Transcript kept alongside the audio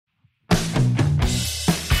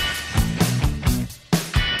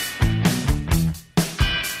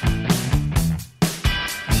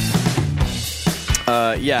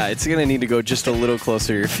Yeah, it's going to need to go just a little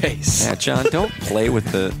closer to your face. Yeah, John, don't play with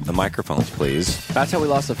the microphones, please. That's how we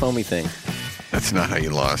lost the foamy thing. That's not how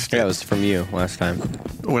you lost. Yeah, it was from you last time.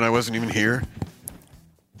 When I wasn't even here.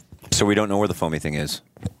 So we don't know where the foamy thing is.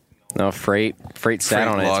 No, Freight sat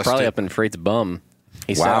on it. It's probably up in Freight's bum.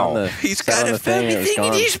 He sat on the He's got a thing foamy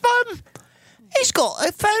in his bum. He's got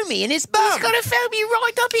a foamy in his bum. He's got a foamy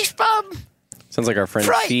right up his bum. Sounds like our friend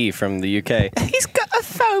Fee from the UK. He's got a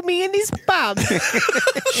foamy in his bum.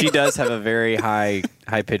 She does have a very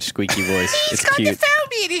high-pitched squeaky voice. It's got cute. the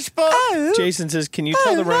foamy in his bum. Oh. Jason says, can you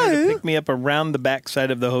tell the runner to pick me up around the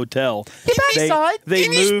backside of the hotel? The backside? They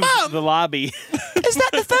In his moved bum? the lobby. Is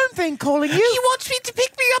that the phone thing calling you? He wants me to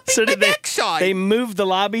pick me up in the backside. They moved the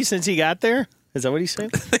lobby since he got there? Is that what he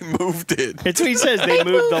said? They moved it. It's what he says. They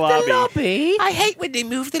moved the lobby. I hate when they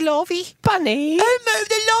move the lobby. Bunny. Oh, move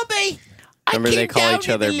the lobby. Remember they call each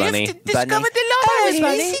other Bunny. Discovered the lobby.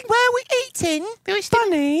 Bunny. Where are we eating?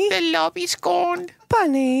 Bunny. The lobby's gone.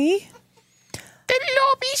 Bunny. The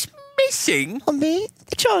lobby's missing. Mommy.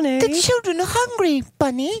 Johnny. The children are hungry,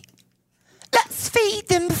 Bunny. Let's feed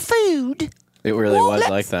them food. It really was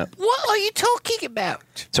like that. What are you talking about?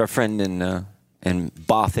 It's our friend in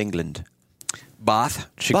Bath, England. Bath?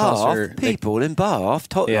 She Bath, calls her... people in Bath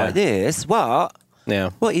talk Yeah. like this. What? Yeah.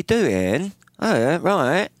 What are you doing? Oh,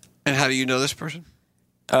 right. And how do you know this person?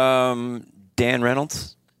 Dan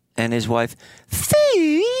Reynolds and his wife.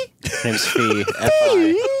 Fee. Her name's Fee.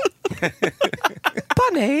 F-I.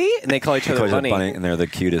 Bunny. And they call each other Bunny. Bunny, and they're the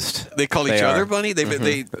cutest. They call each other Bunny? They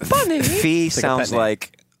Bunny. Fee like a sounds pet name.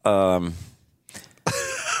 like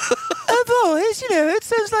Oh, boys, it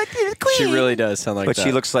sounds like the Queen. She really does sound like But that.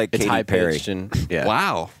 she looks like it's Katy high-pitched Perry. And, yeah.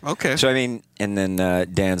 Wow. Okay. So, I mean, and then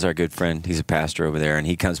Dan's our good friend. He's a pastor over there, and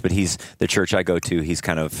he comes, but he's the church I go to. He's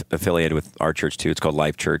kind of affiliated with our church, too. It's called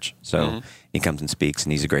Life Church. So he comes and speaks,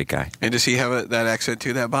 and he's a great guy. And does he have that accent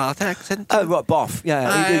too, that Bath accent? Oh, what, boff.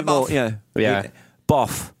 Yeah. He did more, boff. yeah. Yeah.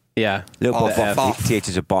 Boff. Yeah. Little Oh, boff. boff. TH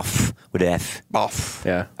is a boff with an F. Bath.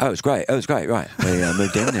 Yeah. Oh, it's great. Right. We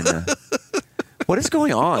moved in and... what is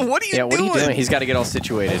going on? What are you Yeah, doing? what are you doing? He's got to get all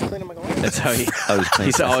situated. That's how he.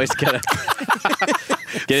 He's always got to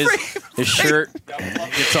get his shirt.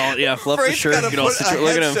 It's all fluff the Frank's shirt. gotta Get all put situated. a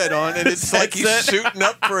Look at him. headset on, and it's like he's suiting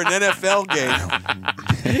up for an NFL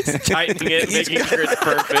game. He's tightening it, making sure it's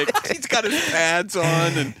perfect. He's got his pads on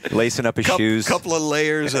and Lacing up his shoes. couple of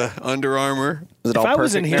layers of Under Armour. Is it If all I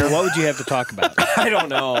wasn't perfect here, now? what would you have to talk about? I don't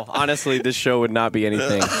know. Honestly, this show would not be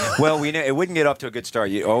anything. Well, we know it wouldn't get off to a good start.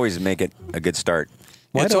 You always make it a good start.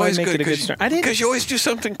 Why It's do I always make good it a good start? I didn't because you always do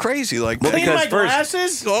something crazy like Well, that. clean my because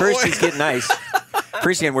glasses. First, he's getting nice.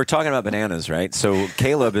 First, again, we're talking about bananas, right? So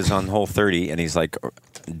Caleb is on hole 30, and he's like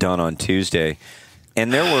done on Tuesday.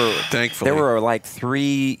 And Thankfully. there were like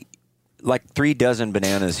three dozen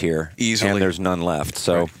bananas here, Easily. and there's none left.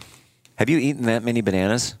 So, have you eaten that many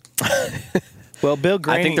bananas? Well, Bill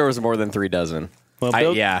Graney. I think there was more than 3 dozen. Well,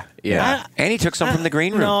 Bill, Yeah. And he took some from the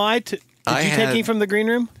green room. No, did you take any from the green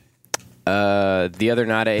room? The other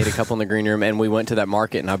night I ate a couple in the green room, and we went to that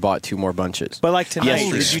market, and I bought 2 more bunches. But like tonight,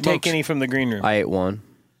 Holy did you take smokes. any from the green room? I ate 1.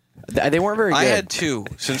 They weren't very good. I had 2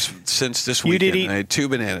 since this You did weekend. eat- I had 2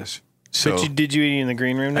 bananas. So But did you eat in the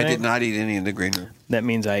green room I tonight? did not eat any in the green room. That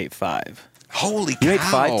means I ate 5 Holy cow. You ate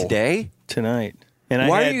 5 today? tonight. And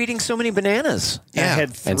Why I had, are you eating so many bananas? I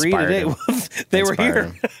had 3 Inspired today. him. They were Inspired here.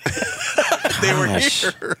 him. They were Gosh.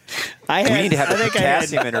 here. I had, We need to have I a think I had,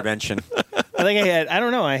 potassium intervention. I think I had. I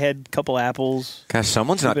don't know. I had a couple apples. Gosh,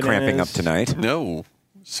 someone's not cramping up Bananas. tonight. No.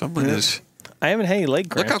 Someone is. I haven't had any leg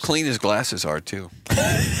Look cramps. how clean his glasses are, too.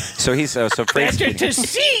 So he's so Frank's Better eating. to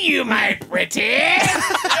see you, my pretty.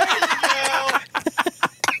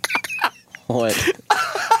 What?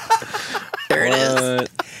 There it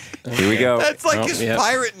is. Here we go. That's like Oh, his yep.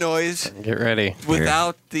 pirate noise Get ready.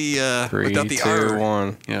 without the 3, without the 2, R.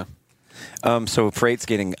 1. Yeah. So Freight's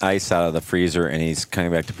getting ice out of the freezer, and he's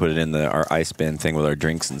coming back to put it in our ice bin thing with our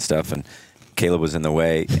drinks and stuff. And Caleb was in the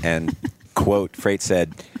way, and quote, Freight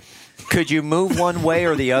said, "Could you move one way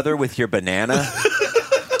or the other with your banana?"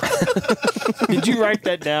 Did you write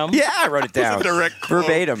that down? Yeah, I wrote it down. It's a direct quote.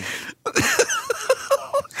 Verbatim.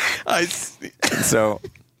 I see. So,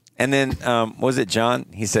 and then was it John?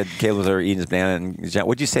 He said Caleb was eating his banana, and John,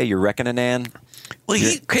 what'd you say? You reckon an an? Well,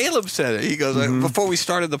 Caleb said it. He goes before we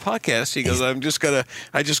started the podcast. He goes, "I'm just gonna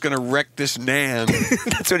wreck this nan."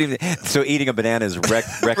 That's what he. So eating a banana is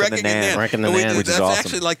wrecking the nan. Wrecking the And nan, which is that's awesome.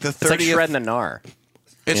 actually like the 30th. It's like shredding the gnar.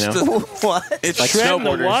 It's you know? the What? it's Like Shredding the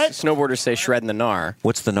snowboarders. what? Snowboarders say shredding the gnar.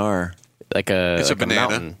 What's the nar? Like a, It's a like banana.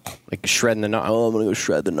 mountain. Like shredding the gnar. Oh, I'm going to go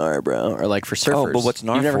shred the gnar, bro. Or like for surfers. Oh, but what's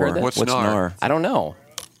nar You've never for? heard that? What's What's nar? nar? I don't know.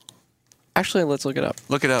 Actually, let's look it up.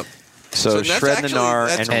 Look it up. So that's shredding the actually- gnar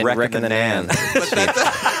that's- and wrecking the nan.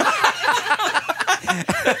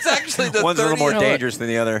 That's actually the One's a little more 30th dangerous than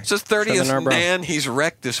the other. It's his 30th Gnar bro. nan he's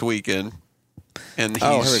wrecked this weekend. And he's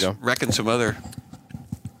Oh, here we go. wrecking some other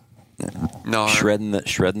gnar. Shredding the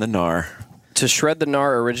gnar. To shred the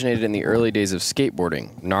gnar originated in the early days of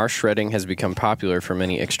skateboarding. Gnar shredding has become popular for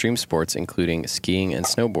many extreme sports, including skiing and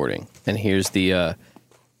snowboarding. And here's the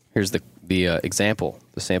example,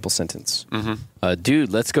 the sample sentence.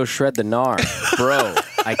 Dude, let's go shred the gnar. Bro,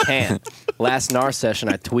 I can't. Last gnar session,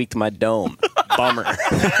 I tweaked my dome. Bummer.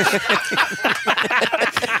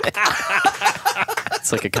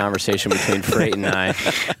 It's like a conversation between Freight and I.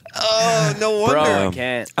 Oh, no wonder. Bro, I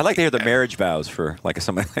can't. I'd like to hear the marriage vows for like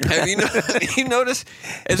something like that. Have you noticed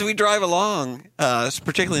as we drive along,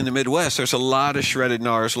 particularly in the Midwest, there's a lot of shredded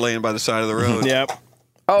gnars laying by the side of the road. Yep.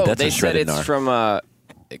 Oh, That's a they said shredded it's gnar. from,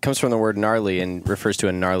 it comes from the word gnarly and refers to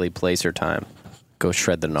a gnarly place or time. Go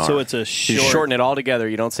shred the gnar. So it's a You short. shorten it all together.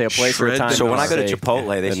 You don't say a place or a Shred time. the So You when I go to say Chipotle,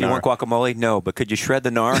 they the say, you want gnar. guacamole? No, but could you shred the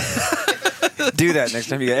gnar? Do that next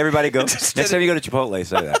time you go. Everybody go. Next time you go to Chipotle,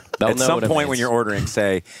 say that. They'll At know some what it point means. when you're ordering,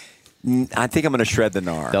 say, I think I'm going to shred the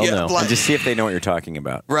gnar. They'll Yeah, know. like- And just see if they know what you're talking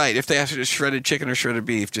about. Right. If they ask you to shredded chicken or shredded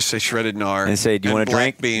beef, just say shredded gnar. And say, do you want a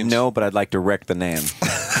black drink? beans. No, but I'd like to wreck the nan.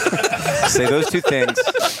 Say those two things,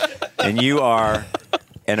 and you are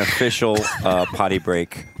an official potty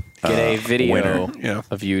break Get a video winner. Yeah.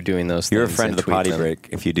 of you doing those things. You're a friend of and the tweet potty them. break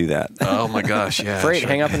if you do that. Oh, my gosh. Yeah. Freight,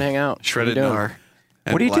 hang up and hang out. Shredded What are you gnar. doing?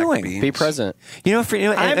 and What are you black doing? beans. Be present. You know,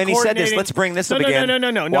 I'm and he said this. coordinating- Let's bring this no, up no, again. No,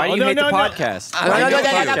 no, no, no. Why do you no, hate no, the no. podcast? No, Why do no, you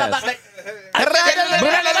hate no, the no, no, podcast?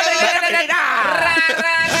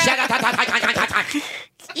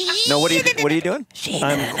 No, what are you doing?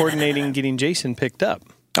 I'm coordinating getting Jason picked up.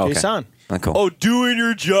 Okay. Jason. Oh, cool. Oh, doing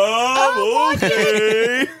your job.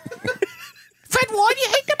 Okay. Fred, why do you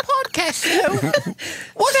hate the podcast so?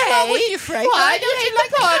 What's wrong with you, Fred? Why do you hate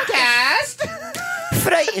the podcast?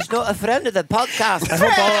 Fred is not a friend of the podcast.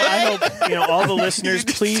 I hope all the listeners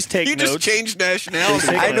please take You just notes. changed nationality.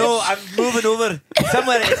 Take I know, notes. I'm moving over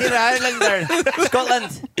somewhere. It's either Ireland or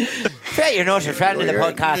Scotland. Fred, you're not a friend of the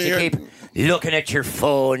podcast. You keep looking at your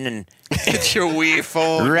phone and It's your wee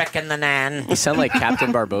phone. wrecking the nan. You sound like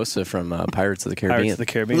Captain Barbosa from Pirates of the Caribbean. Pirates of the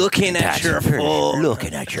Caribbean. Looking at your phone.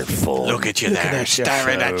 Looking at your phone. Look at you there,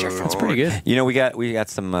 staring at your phone. That's pretty good. You know, we got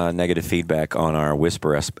some negative feedback on our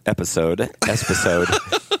Whisper episode.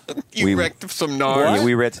 You wrecked some gnar. Yeah,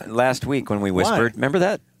 we read last week when we whispered. Remember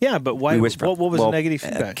that? Yeah, but why? We whispered. What was the negative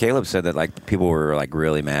feedback? Caleb said that like people were like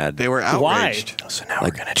really mad. They were Why? outraged. So now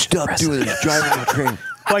we're going to stop doing it, driving the train.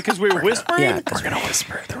 Why? Because we were whispering. Yeah. We're going to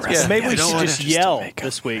whisper the rest. Yeah. Maybe we I don't should wanna- just just yell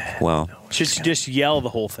this week. Well, Should just yell the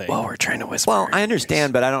whole thing. Well, we're trying to whisper. well, I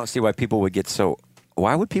understand, but I don't see why people would get so.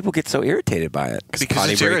 Why would people get so irritated by it? Because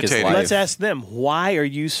potty it's break is irritating. life. Let's ask them. Why are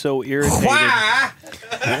you so irritated? Why?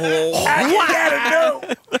 I gotta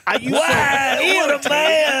know. Are you Why so would a irritated?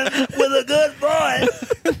 man with a good voice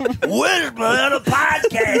whisper on a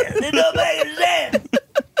podcast? It don't make a sense.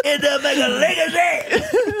 It don't make a lick of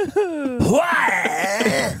sense.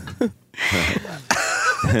 Why?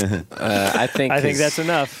 I think that's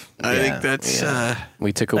enough. I think that's.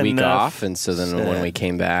 we took a week Enough off, and so then when we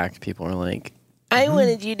came back, people were like, I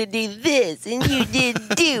wanted you to do this, and you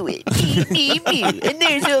didn't do it. And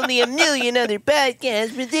there's only a million other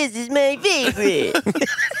podcasts, but this is my favorite.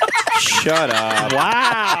 "Shut up."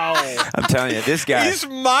 Wow. I'm telling you, this guy. He's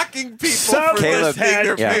mocking people Some for Caleb- listening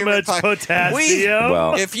their yeah. too favorite much podcast. potassium.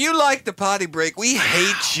 Well, If you like the potty break, we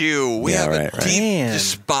hate you. We Yeah, have right, a right. deep Man.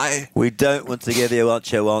 despise. we don't want to give you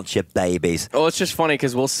what you want, you babies. Well, it's just funny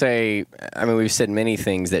because we'll say, I mean, we've said many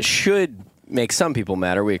things that should make some people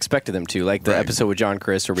mad, or we expected them to, like the Right. episode with John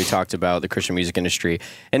Chris where we talked about the Christian music industry,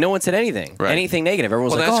 and no one said anything, Right. anything negative.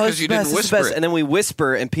 Everyone's Well, like, that's "Oh, 'cause this is you the didn't best, this is the whisper best," it. and then we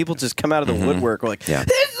whisper, and people just come out of the woodwork. We're like, Yeah.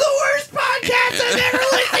 This is the worst podcast I've ever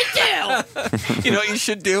listened to. You know what you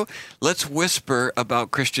should do? Let's whisper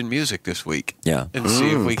about Christian music this week. Yeah. And see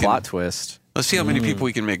if we plot can. twist. Let's see how many people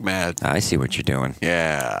we can make mad. I see what you're doing.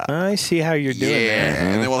 Yeah. I see how you're doing Yeah. that.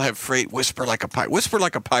 And then we'll have Freight whisper like a pirate. Whisper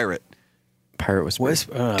like a pirate. Pirate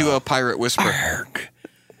whisper. Do a pirate whisper.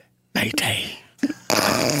 Matey,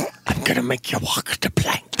 I'm gonna make you walk the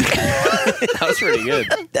plank. That was pretty good.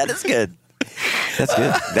 That is good. That's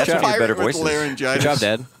good. That's one of your Pirate better with voices. laryngitis. Good job,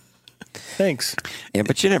 Dad. Thanks. Yeah,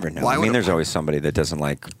 but you never know. Why I would mean, a there's pirate- always somebody that doesn't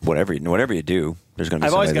like whatever you do. There's going to be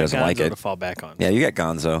I've always somebody that got doesn't like Gonzo it. to fall back on. Yeah, you got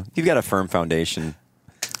Gonzo. You've got a firm foundation.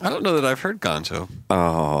 I don't know that I've heard Gonzo,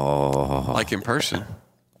 Oh, like in person.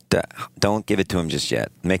 don't give it to him just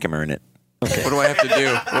yet. Make him earn it. What do I have to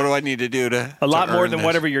do? What do I need to do to A lot to more earn than this?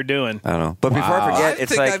 whatever you're doing. I don't know. But before I forget, I it's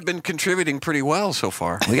think like I've been contributing pretty well so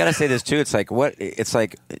far. we got to say this too. It's like what it's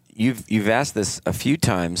like. You've asked this a few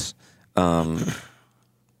times about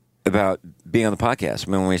being on the podcast.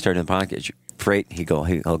 Remember when we started the podcast? Freight,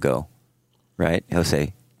 he'll go, right? He'll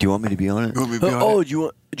say, "Do you want me to be on it?" Do you want me to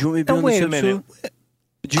be on wait this a minute.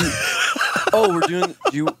 We're doing.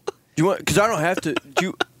 Do you want? Because I don't have to. Do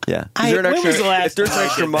you? Yeah. Is there an when extra? was the last If there's an time I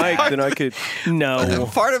extra did mic, then I could. No.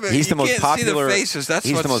 Part of it, He's you the most can't popular. see the faces. That's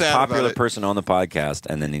he's what's the most sad popular about it. person on the podcast,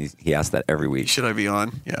 and then he asks that every week. Should I be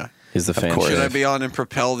on? Yeah. He's the fan. course. Should I chef. be on and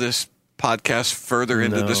propel this podcast further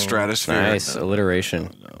into the stratosphere? Nice alliteration.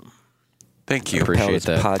 Thank you. Appreciate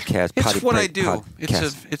that. Podcast. It's potty what I break do. It's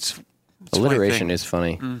podcast. it's Alliteration my is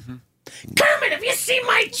funny. Kermit, have you seen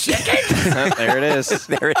my chicken? There it is.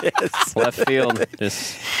 There it is. Left field.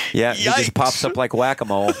 Just Yeah, it just Yikes. pops up like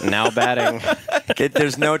whack-a-mole. now batting.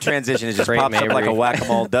 There's no transition. It just Freight pops up like a Mabry.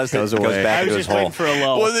 whack-a-mole. Goes Goes away. back I was into his just hole. waiting for a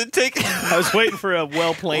lull. Was it take? I was waiting for a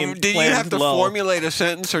well-planned Did you have to lull. formulate a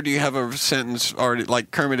sentence, or do you have a sentence already?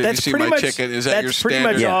 Like Kermit, if you That's see pretty my much chicken, is that that's your pretty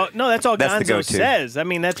standard? much Yeah. all. No, that's all That's the Gonzo go-to. says. I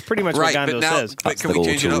mean, that's pretty much Right, what Gonzo but now, says. but That's can the we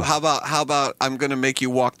change it go-to. up? How about I'm going to make you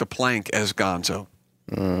walk the plank as Gonzo?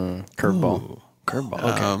 Curveball.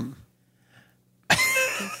 Curveball.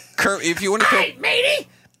 Okay. If you want to throw, Hey, matey,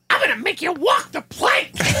 I'm gonna make you walk the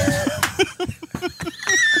plank.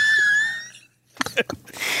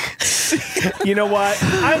 You know what?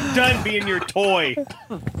 I'm done being your toy.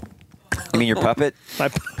 I mean, your puppet, My,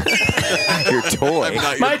 your toy.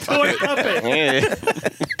 not your my toy puppet. Yeah.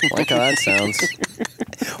 Like how that sounds.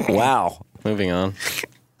 Wow. Moving on.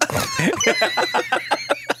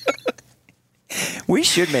 We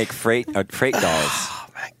should make freight dolls. Oh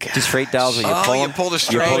my God. Just freight dolls where you Oh, pull you them, pull the you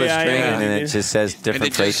string. pull the Yeah, string, yeah. and then it just says and different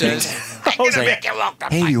it freight just things. says, I'm gonna make you walk the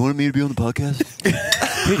Hey, do you want me to be on the podcast?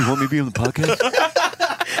 Hey, do you want me to be on the podcast?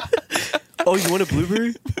 Oh, you want a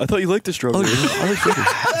blueberry? I thought you liked the strawberry. I like strawberries.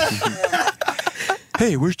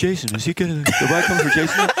 Hey, where's Jason? Is he gonna? The ride coming for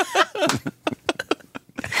Jason?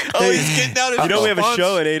 oh, he's getting out his You know we have a response.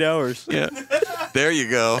 show in 8 hours. Yeah. There you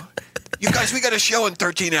go. You guys, we got a show in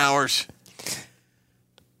 13 hours.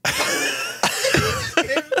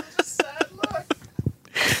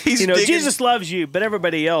 He's You know, digging- Jesus loves you, but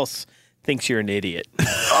everybody else thinks you're an idiot.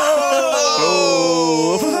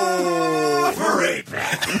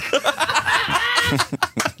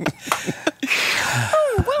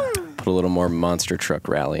 Put a little more monster truck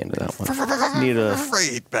rally into that one. Need a.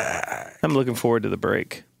 Freight back. I'm looking forward to the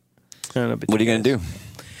break. I don't know about What are you guys. gonna do?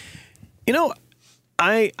 You know,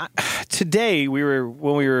 I today when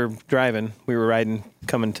we were driving, we were riding,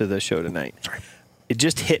 coming to the show tonight. It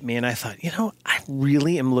just hit me, and I thought, you know, I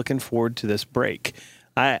really am looking forward to this break.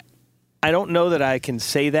 I don't know that I can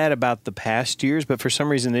say that about the past years, but for some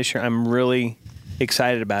reason this year I'm really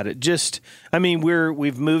excited about it. Just, I mean,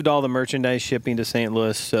 we've moved all the merchandise shipping to St.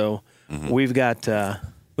 Louis, so we got a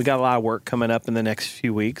lot of work coming up in the next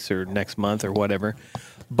few weeks or next month or whatever.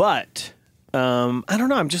 But I don't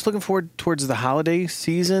know. I'm just looking forward towards the holiday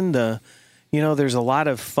season. There's a lot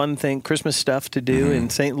of fun Christmas stuff to do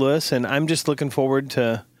in St. Louis, and I'm just looking forward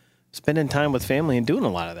to spending time with family and doing a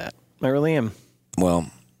lot of that. I really am. Well,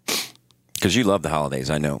 because you love the holidays,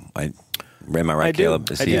 I know. Am I right, I do. Caleb?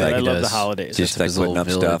 I do. like I love the does. holidays. just That's like his putting little up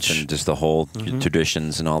stuff village. and just the whole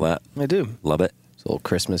traditions and all that. I do. Love it. It's a little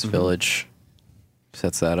Christmas village.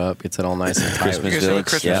 Sets that up. Gets it all nice and tight. Christmas You guys have a Village.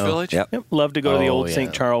 Christmas yeah. Village? Yep. Yep. Love to go to the Oh, old yeah.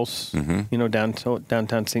 St. Charles,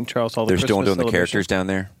 downtown St. Charles. All the They're still Christmas doing the characters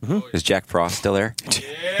celebrations. down there. Is Jack Frost still there?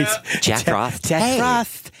 Jack Frost. Jack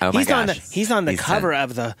Frost. Oh, my he's on the gosh. he's on the He's cover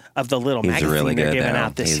of the little He's magazine really they're good, giving though.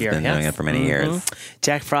 out this He's year. been doing it for many years.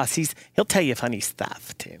 Jack Frost. He'll tell you funny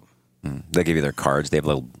stuff too. They give you their cards. They have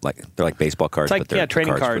little they're like baseball cards, It's like but they're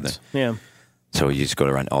trading for cards. Yeah, so you just go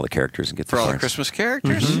around all the characters and get For all the cards. Christmas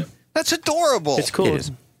characters? That's adorable. it's cool. It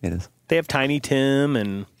is. It is. They have Tiny Tim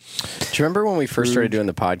and Do you remember when we first started doing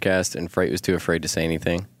the podcast and Freight was too afraid to say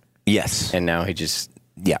anything? Yes. And now he just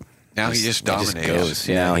Yeah. Now he just dominates. goes.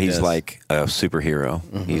 Now he he's does. like a superhero.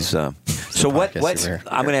 He's so what? podcast What's superhero.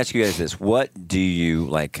 I'm going to ask you guys this: what do you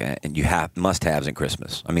like? And you have must-haves in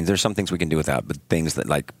Christmas. I mean, there's some things we can do without, but things that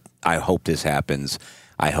like I hope this happens.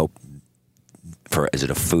 I hope is it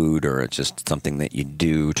a food or it's just something that you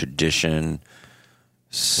do tradition?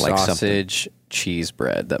 Like sausage cheese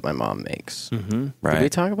bread that my mom makes. Right. Did we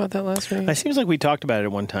talk about that last week? it seems like we talked about it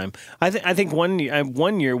at one time. I think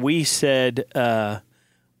one year we said that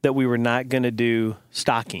we were not going to do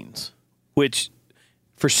stockings, which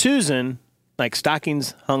for Susan, like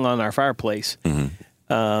stockings hung on our fireplace.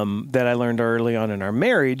 That I learned early on in our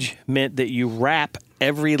marriage meant that you wrap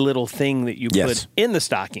every little thing that you Yes. put in the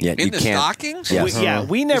stocking. Yeah, In you the can't. stockings? Yes.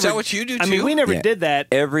 We never. Is that what you do, I mean, too? we never Yeah. did that.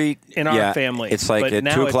 In our family. It's like But at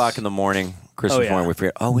now 2 it's- o'clock in the morning, Christmas Oh, yeah. morning, we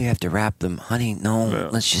forget, we have to wrap them. Honey, no,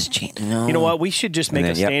 let's just change. No. You know what? We should just make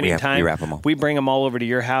And a then, yep, standing we time. wrap 'em all. We bring them all over to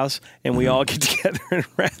your house, and we all get together and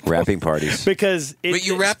wrap 'em. Wrapping parties. Because But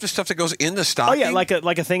you wrap the stuff that goes in the Oh stocking? yeah, like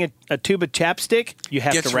a thing, a tube of chapstick. You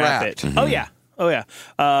have Gets to wrap wrapped. it. Oh yeah. Oh yeah.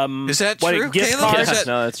 Is that what, true, gift Caleb? cards? Is that-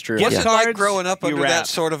 No, that's true. What's Gift it like cards, growing up you under wrap. that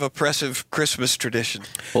sort of oppressive Christmas tradition?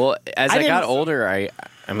 Well, as I I got didn't- older, I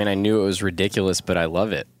mean, I knew it was ridiculous, but I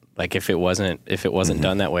love it. Like if it wasn't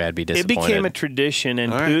done that way, I'd be It disappointed. became a tradition,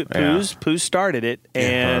 and All right. Pooh started it,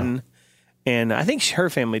 and I think her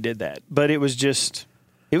family did that. But it was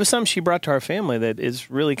something she brought to our family that is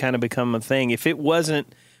really kind of become a thing. If it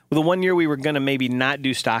wasn't, the one year we were going to maybe not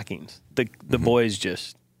do stockings, the boys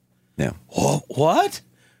just, Yeah. what?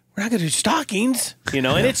 We're not going to do stockings, and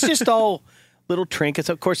it's just all little trinkets.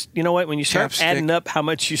 Of course, you know what? When you start Chapstick. adding up how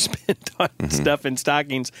much you spend on stuff in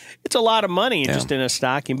stockings, it's a lot of money just in a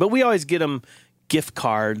stocking. But we always get them gift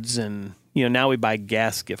cards, and now we buy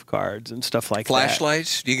gas gift cards and stuff like that.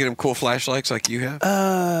 Flashlights? Do you get them cool flashlights like you have?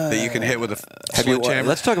 That you can hit with a sledgehammer?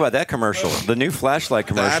 Let's talk about that commercial. The new flashlight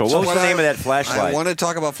commercial. That's what was what the name I- of that flashlight? I want to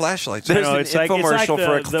talk about flashlights. There's No, an it's like infomercial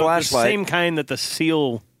for a the flashlight. same kind that the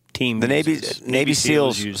SEAL team The uses. Navy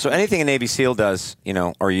SEALs. use. So anything a Navy SEAL does,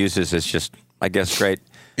 or uses is just, I guess, great.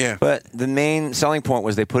 Yeah. But the main selling point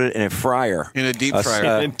was they put it in a fryer. In a deep A-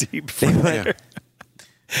 fryer. In a deep fryer.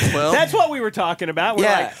 Well, That's what we were talking about. We're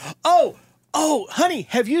Yeah. like, oh, honey,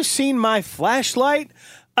 have you seen my flashlight?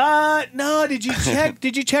 No, did you check?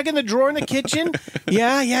 Did you check in the drawer in the kitchen?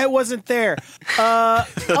 Yeah, it wasn't there.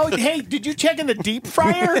 Hey, did you check in the deep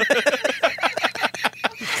fryer?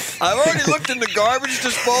 I've already looked in the garbage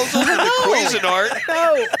disposal and the Cuisinart.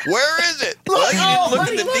 No. Where is it? Look, Well, you didn't look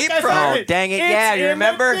honey, in the look, deep I fryer. found Oh, dang it, It's yeah, you in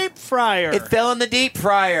remember? the deep fryer. It fell in the deep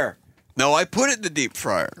fryer. No, I put it in the deep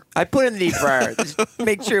fryer. I put it in the deep fryer. Just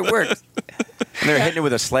make sure it works. And they're hitting it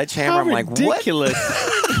with a sledgehammer. How I'm like, what? ridiculous.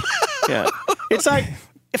 Yeah. It's like,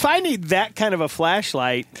 if I need that kind of a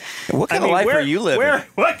flashlight, What kind of life are you living?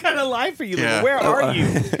 What kind of life are you living? Yeah. Where are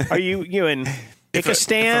you? Are you in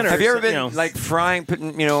Pakistan? Have or you ever you been know? like frying,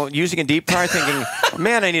 putting, using a deep fryer, thinking,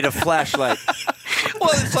 "Man, I need a flashlight." Well,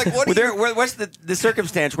 it's like what do you, What's the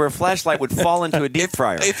circumstance where a flashlight would fall into a deep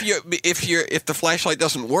fryer? if the flashlight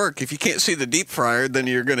doesn't work, if you can't see the deep fryer, then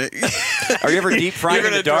you're gonna Are you ever deep frying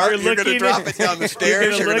in the dark? You're gonna drop it down the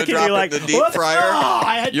stairs. You're gonna look and drop you're it like, in the deep "What? fryer. Oh,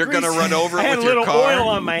 I had You're gonna grease. run over I it had with a your little car. oil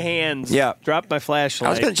on my hands. Yeah. Dropped my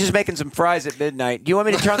flashlight. I was just making some fries at midnight. Do you want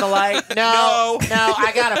me to turn the light? No. No,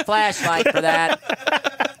 I got a flashlight for that.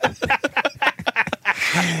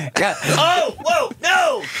 Yeah. Oh, whoa,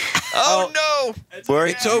 no! Oh no!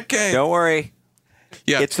 Worry. It's okay. Don't worry.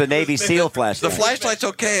 Yeah. It's the Navy SEAL The flashlight. flashlight's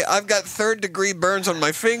okay. I've got third-degree burns on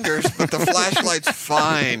my fingers, but the flashlight's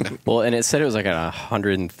fine. Well, and it said it was like a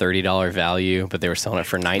 $130 value, but they were selling it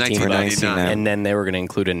for $19, $19.99. and then they were going to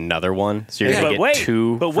include another one. So you're Yeah, going to but get wait,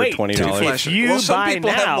 two but for wait. $20. Two If flashes. you Well, some buy people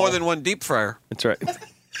have now- more than one deep fryer. That's right.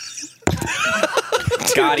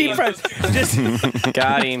 Got Deep him. fries. Just,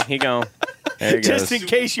 Got him. He go. There he just goes. in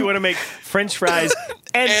case you want to make French fries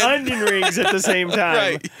and onion rings at the same time.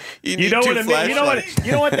 Right. You You need don't two want to make. flashlights.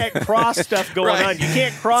 You don't want that cross stuff going Right. on. You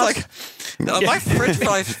can't cross. It's like, no, my French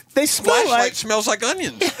fries They smell flashlight like- smells like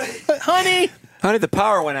onions. honey. Honey, the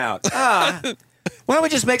power went out. Why don't we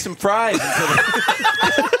just make some fries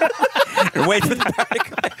and wait for the power to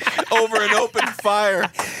come? Over an open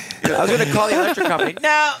fire. I was going to call the electric company.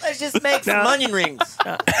 No, let's just make some No. onion rings.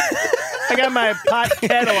 I got my pot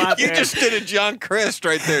kettle out You there. just did a John Crist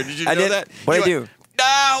right there. Did you know I did. that? What'd I You do? went,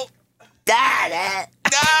 No, Dad,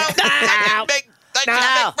 no, let's just make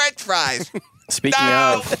French fries. Speaking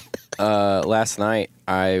No. of, last night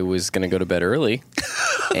I was going to go to bed early,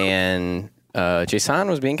 and Jason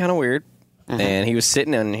was being kind of weird, and he was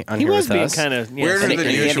sitting on he here was with being us. kind of Weirder And, than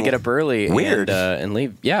he had to usual. get up early Weird. and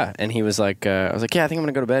leave. Yeah, and he was like, I was like, yeah, I think I'm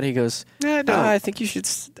gonna go to bed. He goes, Yeah, don't. I think you should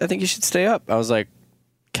stay up. I was like,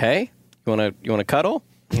 okay, you wanna cuddle?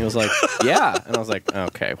 And he was like, yeah, and I was like,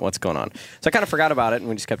 okay, what's going on? So I kind of forgot about it, and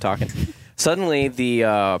we just kept talking. Suddenly,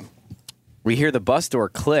 we hear the bus door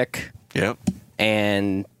click, Yep.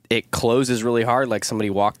 and it closes really hard, like somebody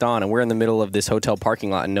walked on, and we're in the middle of this hotel parking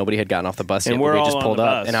lot, and nobody had gotten off the bus And yet. we're but we all just on pulled the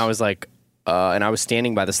up, bus. and I was like, and I was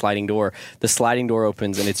standing by the sliding door. The sliding door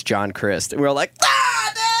opens, and it's John Crist, and we were like,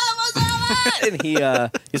 and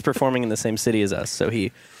he's performing in the same city as us, so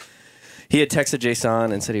he had texted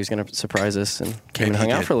Jason and said he was going to surprise us, and came and he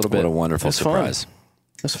hung out did. for a little bit. What a wonderful It was surprise. Fun.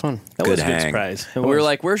 It was fun. That Good was a good hang. surprise. It And we were was.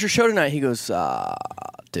 like, "Where's your show tonight?" He goes,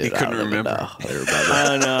 Dude, He couldn't remember. I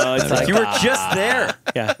don't know. It's like You were just there.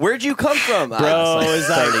 Yeah. Where'd you come from? Bro, it's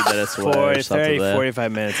like 30 minutes away or 40, something 30, like that.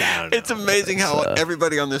 45 minutes. I don't know. It's amazing how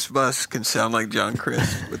everybody on this bus can sound like John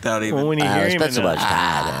Chris without even. Well, when you hear him, spent so in the- much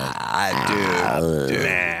time. Dude.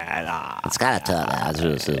 It's kind of tough,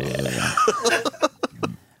 man. It's really,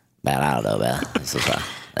 man, I don't know, man. It's just, All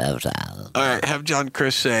right, have John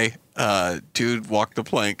Chris say, dude, walk the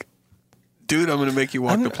plank. Dude, I'm going to make you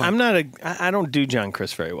walk the plank. I'm not a. I don't do John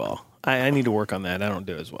Chris very well. I need to work on that. I don't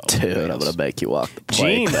do it as well. Dude, I'm going to make you walk the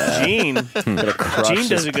Gene, plank. Gene, Gene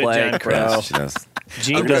does a good John Chris. She does.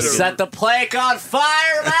 Gene does. Set the plank on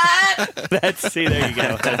fire, man! See, there you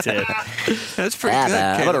go. That's it. That's pretty yeah, good.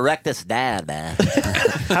 man. I'm Caleb. gonna wreck this dad, man.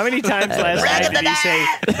 How many times last night did he say?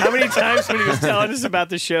 How many times when he was telling us about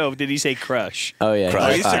the show did he say crush? Oh, yeah.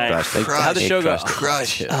 Oh, he Crush. said Crush. crush. How'd the show go?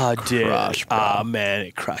 Crush. Oh, dude. Crush, bro. Oh, man,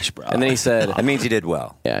 it crushed, bro. And then he said, That means he did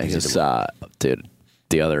well. yeah, he goes, dude,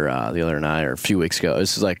 the other night or a few weeks ago,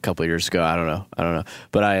 this is like a couple of years ago, I don't know,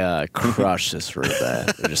 but I crushed this really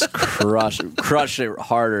bad. I just crushed it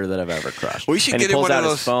harder than I've ever crushed. We should and get he him pulls one of out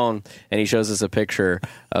those- his phone and he shows us a picture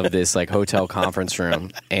of this like hotel conference room,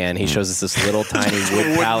 and he shows us this little tiny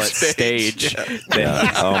wood pallet stage.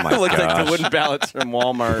 Yeah. Oh my It looks like gosh. the wooden pallets from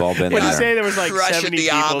Walmart. We've all been What did you there. say? There was like Crushing 70 the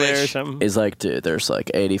people there or Amish. something. He's like, dude, there's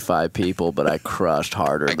like 85 people, but I crushed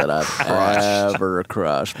harder than I've ever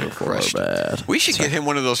crushed before, Crushed. man. We should get him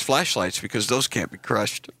one of those flashlights because those can't be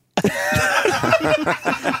crushed.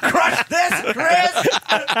 Crush this,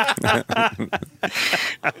 Chris!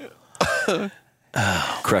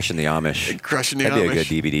 Crushing the Amish. Crushing the That'd be a Amish.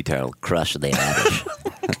 good DVD title. Crushing the Amish.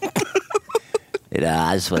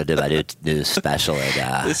 I just want to do my new special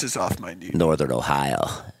in This is off my knee. Northern Ohio.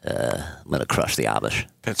 I'm gonna crush the Amish.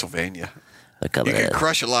 Pennsylvania. They're coming You can in.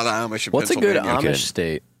 crush a lot of Amish in What's a good Pennsylvania. Amish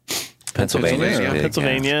state? Pennsylvania. Pennsylvania.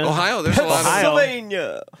 Pennsylvania, Ohio, there's a lot of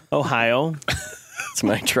Pennsylvania. Ohio, It's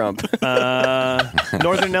my Trump.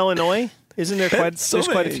 Northern Illinois. Isn't there quite? There's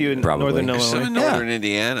quite a few in Probably. Northern There's some in Illinois. northern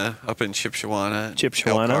Indiana, up in Chippewana.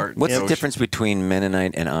 Chippewana. Elkhart, What's the Goshen. difference between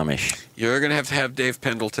Mennonite and Amish? You're going to have Dave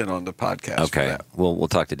Pendleton on the podcast. for Okay, that. we'll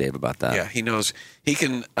talk to Dave about that. Yeah, he knows. He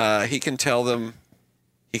can tell them.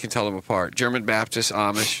 He can tell them apart. German Baptist,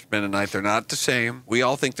 Amish, Mennonite. They're not the same. We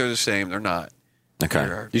all think they're the same. They're not. Okay.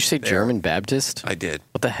 Did you say German Baptist? I did.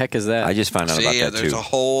 What the heck is that? I just found out See, about that there's too. a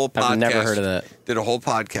whole podcast. I've never heard of that. Did a whole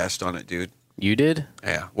podcast on it, dude. You did?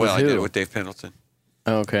 Yeah. Well, I With did who? it with Dave Pendleton,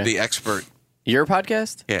 Oh, okay. the expert. Your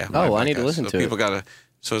podcast? Yeah. my Oh, I need to podcast. listen So to people it. gotta.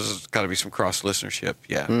 So there's got to be some cross listenership.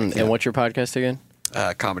 Yeah. And what's your podcast again?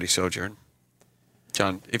 Comedy Sojourn.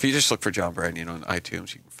 John, if you just look for John Brandon on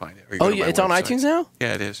iTunes, you can find it. Or you Oh, go to yeah, my it's on website. iTunes now?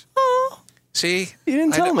 Yeah, it is. Oh, See, You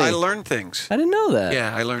didn't tell me. I learned things. I didn't know that.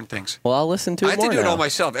 Yeah, I learned things. Well, I'll listen to it I have more to do it now. all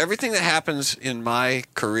myself. Everything that happens in my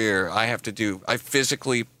career, I have to do. I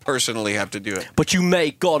physically, personally have to do it. But you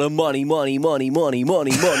make all the money.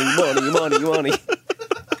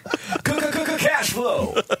 Cash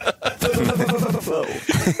flow.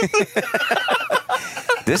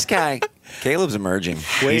 This guy, Caleb's emerging.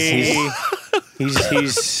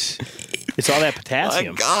 He's it's all that My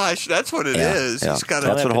potassium. gosh, that's what it is. Yeah. It's got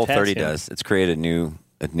That's to. what Whole 30 potassium. does. It's created a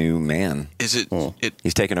new man. Is it? It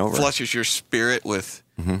He's taken over. flushes your spirit with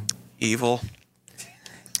evil.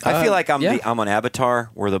 I feel like I'm yeah. I'm on Avatar,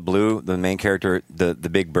 where the main character, the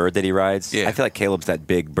big bird that he rides. Yeah. I feel like Caleb's that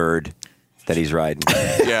big bird that he's riding.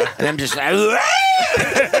 Yeah. And I'm just like,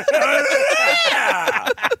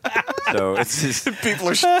 so it's just People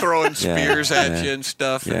are throwing spears at yeah. you and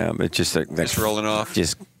stuff. And yeah, but it's just like Just rolling off.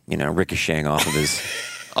 just ricocheting off of his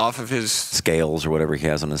off of his scales or whatever he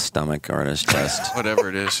has on his stomach or on his chest. whatever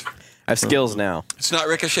it is. I have skills now. It's not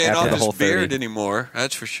ricocheting After off the his Whole 30. beard anymore.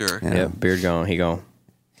 That's for sure. Yeah. Yep, beard going. He going.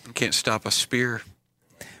 You can't stop a spear.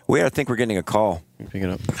 I think we're getting a call. Pick it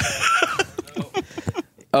up.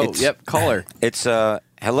 Oh, It's- yep. Caller. It's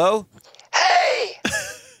hello. Hey,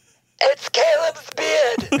 it's Caleb's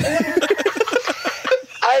beard.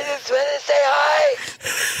 I just want to say hi.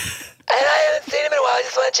 And I haven't seen him in a while. I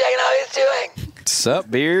just want to check in how he's doing. What's up,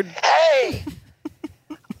 beard? Hey,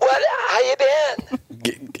 how you been?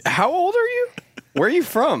 How old are you? Where are you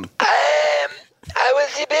from? I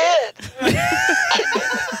was your beard.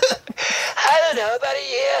 I don't know, about a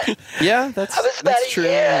year. Yeah, that's I was about that's a true.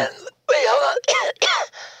 year. And, wait, hold on.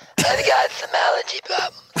 I've got some allergy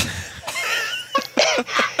problems.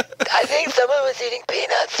 I think someone was eating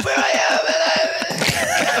peanuts where I am, and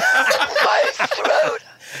my throat.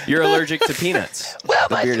 You're allergic to peanuts. Well,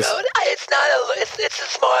 The my beard throat, is- it's not a, it's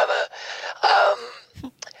just more of a,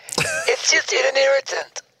 it's just an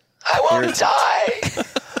irritant. I won't die.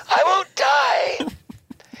 I won't die.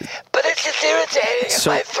 But it's just irritating if So-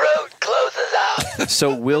 my throat closes out.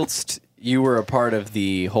 So whilst you were a part of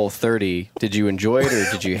the Whole 30, did you enjoy it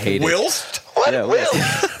or did you hate it? Whilst? What Yeah, will?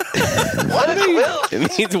 What is will?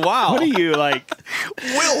 It means wow. What are you like?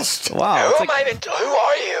 Whilst? Wow. Who It's am like, I even? Who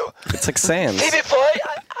are you? it's like Sans. See, before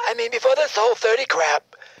before this whole 30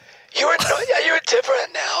 crap, you were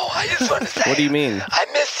different now. I just want to say. What do you mean? I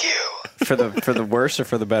miss you. For the worse or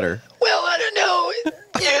for the better? Well, I don't know.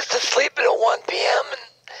 You used to sleep at 1 p.m.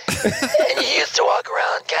 and you used to walk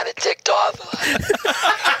around kind of ticked off.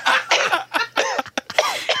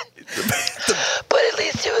 But at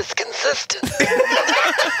least it was consistent.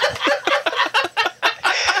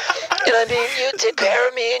 And I mean, you took care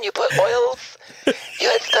of me and you put oils. You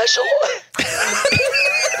had special.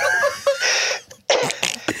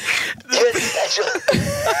 You had special.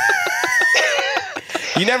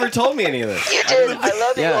 You never told me any of this. You did. I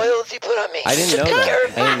love the Yeah. oils you put on me. I didn't You know took that. care I of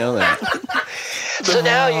me. didn't know that. So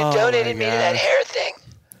now you donated me to that hair thing.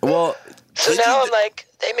 Well, So now I'm like,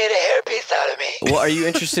 they made a hairpiece out of me. well, are you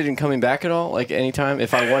interested in coming back at all? Like anytime?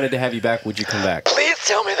 If I wanted to have you back, would you come back? Please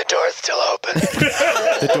tell me the door's still open.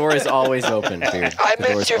 The door is always open, Beard. I The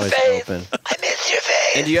door miss is your always face. open. I miss your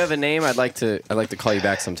face. And do you have a name? I'd like to call you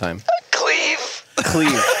back sometime. Cleve.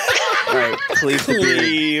 Cleve. All right, Cleve the Beard.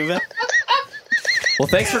 Leave. Well,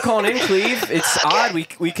 thanks for calling in, Cleve. It's odd.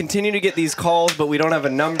 We continue to get these calls, but we don't have a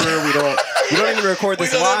number. We don't even record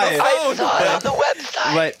this don't have a live. I saw it on the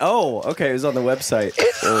website. But okay, it was on the website.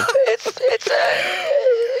 It's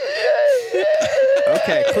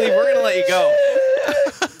Okay, Cleve, we're gonna let you go.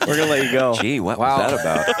 We're gonna let you go. Gee, what Wow. was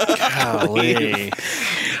that about? Golly.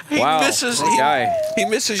 Wow, misses that guy. He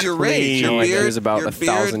misses your rage. No, Your like he beard, was about your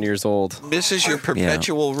 1,000 beard years old. misses your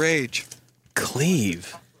perpetual rage.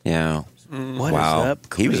 Cleve. Yeah. What is Wow.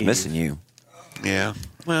 up, He was Cleve? missing you. Yeah.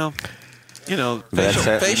 Well, you know, But facial,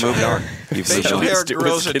 that's it. facial Moved hair, on. You've facial moved on. hair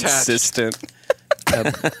grows attached. consistent.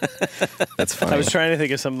 That's funny. I was trying to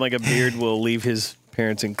think of something like a beard will leave his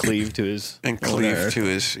parents and cleave to his And owner. cleave to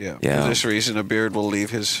his, yeah. Yeah. For this reason, a beard will leave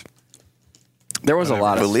his. There was a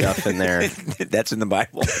lot of Believe- stuff in there. That's in the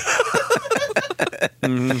Bible.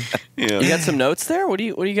 Yeah. You got some notes there? What do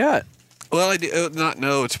you got? Well, I do, not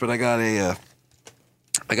notes, but I got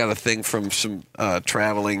a thing from some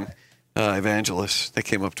traveling evangelists. They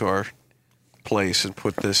came up to our place and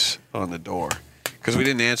put this on the door because we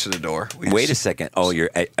didn't answer the door. Wait a second. Oh, you're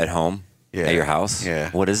at home? Yeah. At your house? Yeah.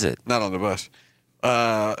 What is it? Not on the bus.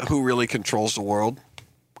 Who really controls the world?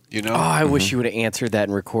 You know? Oh, I wish you would have answered that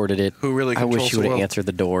and recorded it. Who really I wish controls you the would have world? answered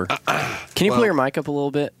the door. Can you well, pull your mic up a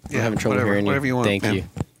little bit? I'm yeah, having trouble whatever- hearing you. whatever you want, Thank man. you.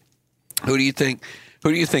 Who do you think?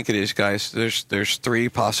 Who do you think it is, guys? There's three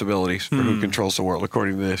possibilities for who controls the world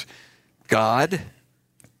according to this: God,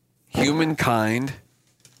 humankind,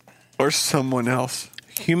 or someone else.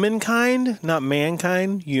 Humankind, not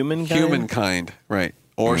mankind. Humankind. Humankind, right?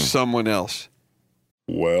 Or someone else.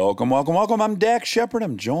 Welcome, welcome, welcome. I'm Dak Shepard.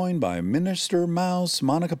 I'm joined by Minister Mouse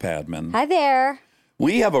Monica Padman. Hi there.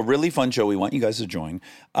 We have a really fun show we want you guys to join.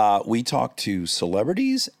 We talk to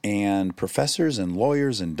celebrities and professors and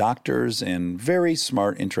lawyers and doctors and very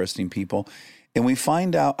smart, interesting people. And we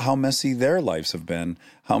find out how messy their lives have been,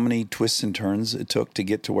 how many twists and turns it took to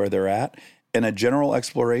get to where they're at, and a general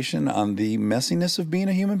exploration on the messiness of being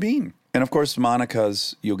a human being. And of course,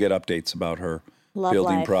 Monica's, you'll get updates about her Love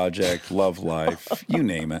building life. project, love life, you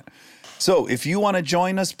name it. So if you want to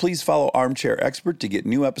join us, please follow Armchair Expert to get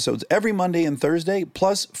new episodes every Monday and Thursday.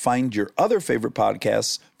 Plus, find your other favorite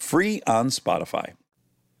podcasts free on Spotify.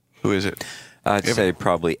 Who is it? I'd say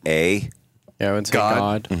probably A. Yeah, I would say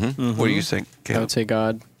God. God. What do you think? I Caleb? would say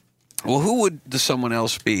God. Well, who would the someone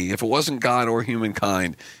else be if it wasn't God or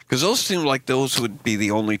humankind? Because those seem like those would be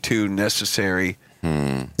the only two necessary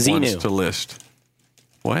ones to Xenu. list.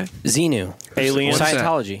 What? Xenu. Aliens. What's that?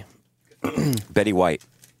 Scientology. Betty White.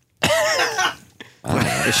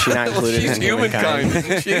 Is she not included She's in humankind?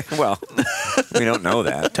 humankind. isn't she? Well, we don't know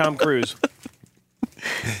that. Tom Cruise.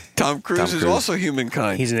 Tom Cruise is Cruise. also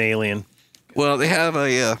humankind. He's an alien. Well, they have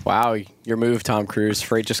a. Wow, your move, Tom Cruise.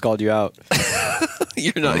 Freight just called you out.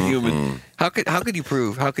 You're not human. How could you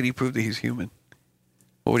prove? How could he prove that he's human?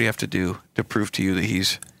 What would he have to do to prove to you that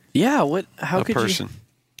he's Yeah, what? How a could person?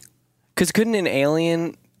 Because couldn't an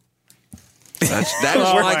alien? That is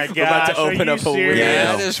Oh my. my We're about to gosh, are open you up a weird. serious?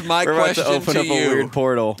 Yeah, that is my We're about question to open to up you. a weird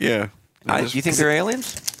portal. Yeah. You think they're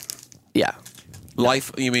aliens? Yeah.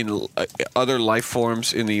 Life? You mean other life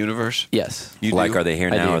forms in the universe? Yes. You Like, do? are they here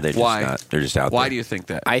I now do. or are they just Why? not? They're just out Why there. do you think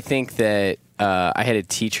that? I think that I had a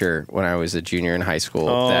teacher when I was a junior in high school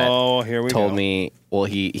Oh, that here we told go. me, well,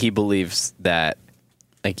 he believes that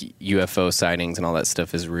like UFO sightings and all that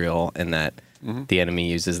stuff is real, and that the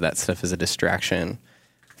enemy uses that stuff as a distraction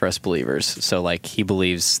for us believers. So like he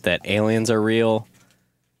believes that aliens are real,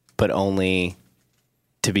 but only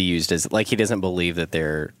to be used as like he doesn't believe that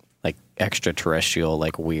they're like extraterrestrial,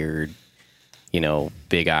 like weird,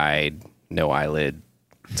 big-eyed, no eyelid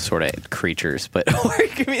sort of creatures. But why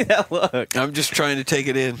give me that look? I'm just trying to take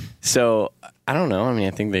it in. So I don't know. I mean,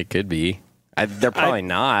 I think they could be. They're probably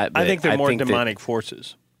not. But I think they're more that- demonic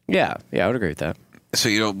forces. Yeah, I would agree with that. So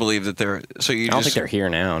you don't believe that they're. So you I don't think they're here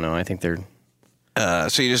now. No, I think they're.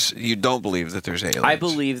 So you don't believe that there's aliens. I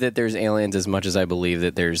believe that there's aliens as much as I believe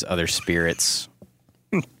that there's other spirits.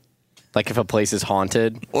 Like if a place is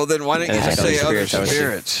haunted, Well, then why don't you And just it's say like other other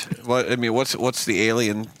spirits, spirits? What I mean, what's the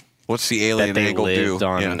alien? What's the alien that they angle do? lived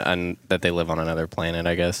on, Yeah. on that they live on another planet,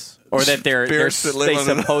 I guess, or that they're Spirits that live they on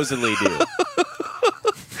another- supposedly do.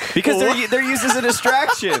 Because they're used as a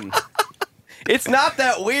distraction. It's not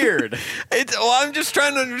that weird. I'm just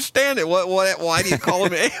trying to understand it. Why do you call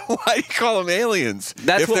them? Why do you call them aliens?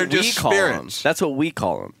 That's if what they're we just call them. spirits. That's what we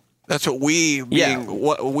call them. That's what we being. Yeah.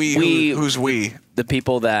 What we? We- Who's we? The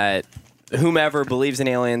people that whomever believes in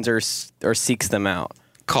aliens or seeks them out.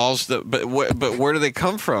 Calls the. But where do they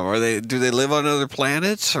come from? Do they live on other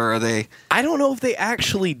planets or are they? I don't know if they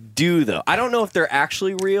actually do, though. I don't know if they're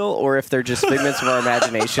actually real or if they're just figments of our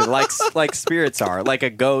imagination, like spirits are, like a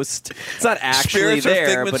ghost. It's not actually Spirits there, are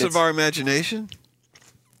figments but of it's, our imagination.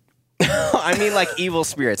 I mean, like evil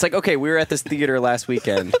spirits. Like, okay, we were at this theater last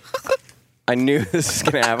weekend. I knew this was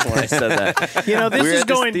going to happen when I said that. This We were is at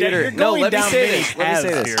this going theater. You're No, going let me down say many this. Let me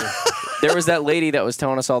say paths this. here. There was that lady that was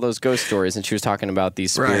telling us all those ghost stories, and she was talking about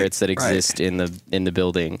these Right, spirits that right. exist in the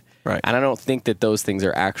building. Right. And I don't think that those things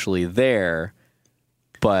are actually there,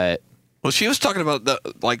 but Well, she was talking about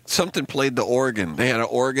like something played the organ. They had an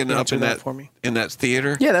organ up Answer in that that for me. in that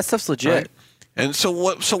theater. yeah, that stuff's legit. Right. And so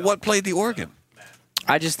what played the organ?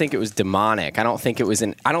 I just think it was demonic. I don't think it was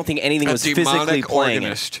I don't think anything A was physically demonic playing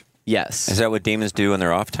organist. it. Yes. Is that what demons do in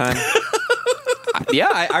their off time? Yeah,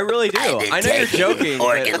 I really do. I know you're joking. but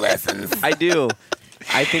Organ lessons. I do.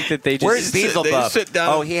 I think that they just. Where's They Beelzebub? sit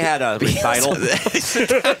down. Oh, he had a recital.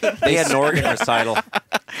 He had an organ recital.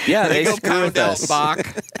 Yeah, They they go screw pound with out us.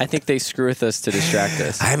 Bach. I think they screw with us to distract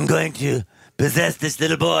us. I'm going to possess this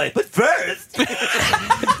little boy. But first,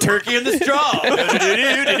 Turkey in the straw.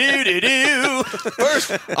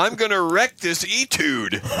 First, I'm gonna wreck this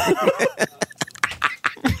etude.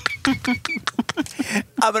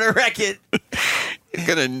 I'm gonna wreck it.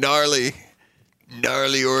 Gonna gnarly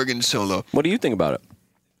organ solo. What do you think about it?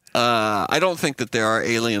 I don't think that there are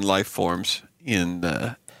alien life forms in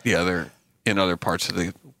other parts of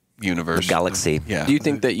the universe, The galaxy. Yeah. Do you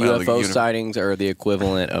think that Well, the UFO uni- sightings are the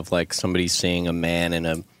equivalent of like somebody seeing a man in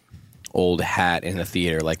a old hat in a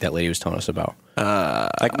theater, like that lady was telling us about?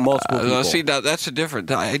 Like multiple people. See, that's a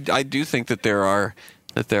different. I do think that there are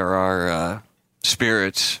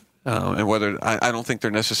spirits, and whether I don't think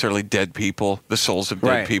they're necessarily dead people, the souls of dead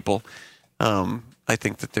Right. people. I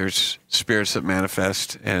think that there's spirits that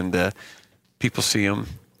manifest, and people see them.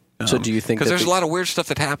 So do you think Because that there's the- a lot of weird stuff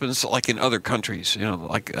that happens, like in other countries,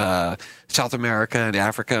 like South America and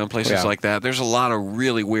Africa and places Yeah. like that. There's a lot of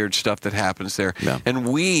really weird stuff that happens there, Yeah. and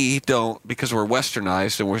we don't, because we're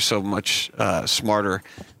westernized and we're so much smarter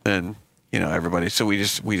than everybody. So we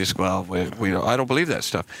just go, well, we don't, I don't believe that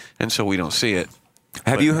stuff, and so we don't see it.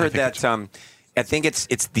 Have But you I heard think that? I think it's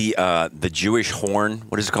the Jewish horn.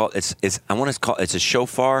 What is it called? It's a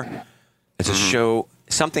shofar. It's a show,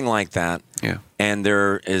 something like that. Yeah. And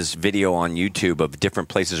there is video on YouTube of different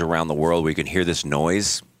places around the world where you can hear this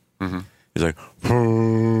noise. It's like,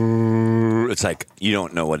 it's like you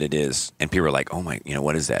don't know what it is, and people are like, "Oh my,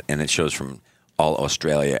 what is that?" And it shows from all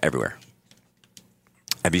Australia, everywhere.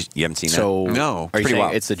 You haven't seen So that? No. Are you Pretty saying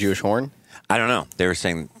wild. it's the Jewish horn? I don't know. They were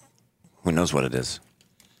saying, who knows what it is?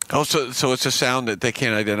 Oh, so it's a sound that they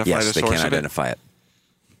can't identify Yes, the they source can't of it? identify it.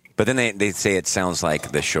 But then they say it sounds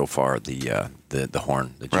like the shofar, the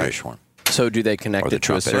horn, the Jewish horn. So do they connect Or the it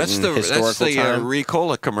to a trumpet. certain That's historical the time?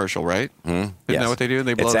 Ricola commercial, right? Isn't that what they do?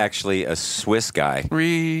 They blow It's actually a Swiss guy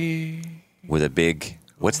with a big.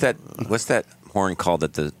 What's that horn called?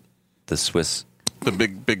 That the Swiss. the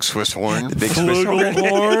big Swiss horn. The big Swiss horn.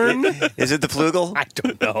 Horn? Is it the flugel? I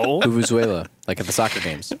don't know. Vuvuzuela, like at the soccer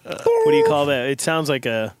games. What do you call that? It sounds like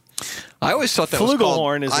a. I always thought that was called.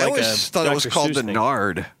 Flugelhorn is I like always a thought it was Dr. called Seuss the name.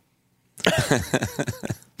 nard.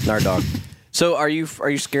 Nard dog. So are you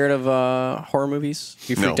scared of horror movies?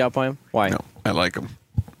 You freaked No. out by them? Why? No, I like them.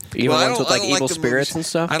 Even ones with like evil spirits and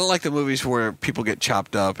stuff? I don't like the movies where people get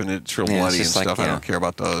chopped up and it's real Yeah, it's bloody and just like, stuff. I yeah. don't care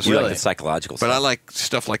about those. You Really? like the psychological But stuff. I like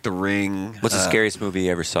stuff like The Ring. What's the scariest movie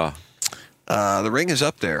you ever saw? The Ring is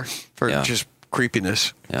up there for Yeah. just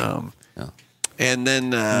creepiness. Yeah. Yeah. And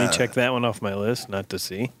then Let me check that one off my list, not to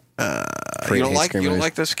see. you don't hate like scary you don't movies.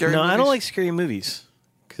 like the scary No, movies? I don't like scary movies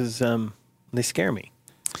because they scare me.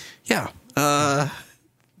 Yeah.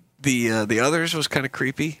 The Others was kind of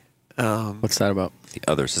creepy. What's that about? The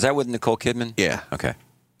Others. Is that with Nicole Kidman? Yeah. Okay.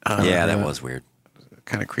 Yeah, that was weird.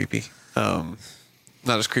 Kind of creepy.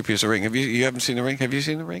 Not as creepy as The Ring. You haven't seen The Ring? Have you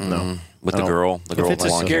seen The Ring? No. With the girl. The girl If it's a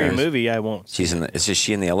with long scary hair. movie, I won't. She's in the. Is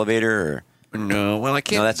she in the elevator? Or? No. Well, I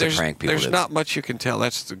can't. No, that's a there's, prank people There's did. not much you can tell.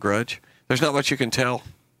 That's The Grudge. There's not much you can tell,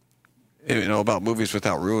 about movies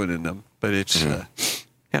without ruining them. But it's,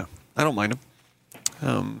 yeah, I don't mind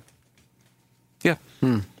them. Yeah.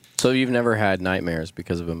 So you've never had nightmares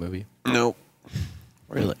because of a movie? No.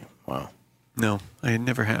 Really? Wow. No, I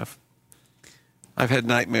never have. I've had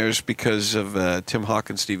nightmares because of Tim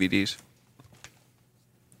Hawkins DVDs.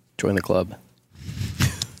 Join the club.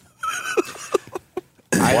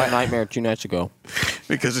 I had a nightmare 2 nights ago.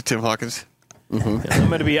 Because of Tim Hawkins? I'm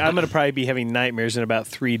gonna probably be having nightmares in about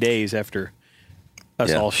 3 days after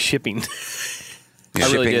us all shipping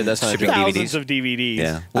I really did. That's not a shipping joke. thousands DVDs. of DVDs.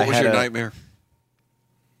 Yeah. What I was had your a- nightmare?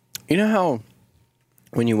 You know how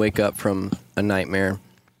when you wake up from a nightmare,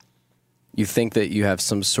 you think that you have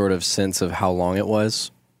some sort of sense of how long it was?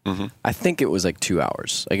 Mm-hmm. I think it was like 2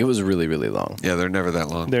 hours. Like it was really, really long. Yeah, they're never that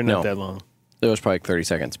long. They're not No. that long. It was probably like 30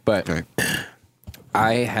 seconds. But Okay.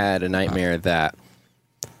 I had a nightmare that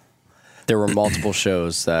there were multiple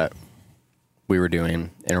shows that we were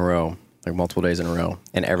doing in a row, like multiple days in a row,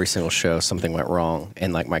 and every single show something went wrong,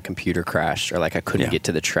 and like my computer crashed, or like I couldn't get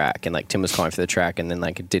to the track, and like Tim was calling for the track, and then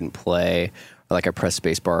like it didn't play, or like I pressed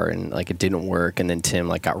spacebar and like it didn't work, and then Tim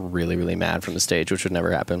like got really, really mad from the stage, which would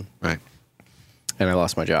never happen, Right. and I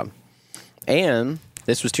lost my job. And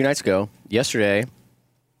this was 2 nights ago. Yesterday,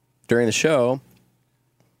 during the show,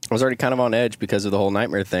 I was already kind of on edge because of the whole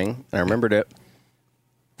nightmare thing, and I remembered it.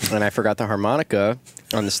 And I forgot the harmonica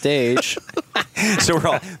on the stage. So we're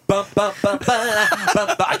all bum bum bum bum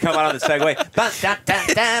bum. I come out on the Segway. Bum, da, da,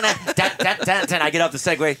 da, da, da, da, da, da. I get off the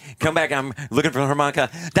Segway, come back. I'm looking for the harmonica.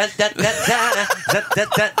 Da, da, da, da, da, da,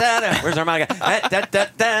 da, da, da. Where's the harmonica? Da, da, da,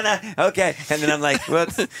 da, da. Okay, and then I'm like,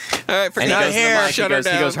 what's All right, And he forget goes to the mic, he Shut her goes,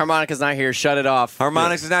 he down. goes, harmonica's not here, shut it off.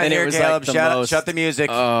 harmonics is not And it here, was Caleb. like the most- Shut the music.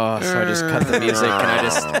 Oh, so I just cut the music, and I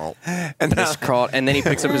just and then just crawled. And then he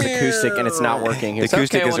picks up his acoustic, and it's not working. He The was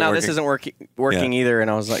acoustic okay, well, isn't now working. this isn't working Yeah. either. And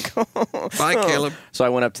I was like, Bye, Caleb. So I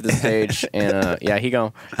went up to the stage, and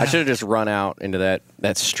I should have just run out into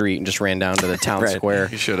that street and just ran down to the town Right. square.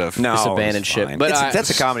 You should have. no, Just it's abandoned ship. fine. But that's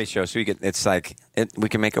a comedy show, so it's like we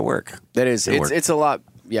can make it work. That is, It worked. it's a lot.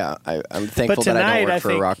 Yeah, I'm thankful But that I tonight, don't work I for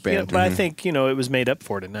think, a rock band. but I think it was made up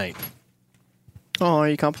for tonight. Oh, are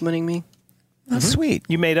you complimenting me? That's sweet.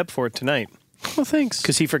 You made up for it tonight Oh, thanks.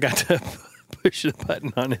 because he forgot to push the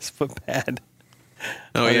button on his footpad.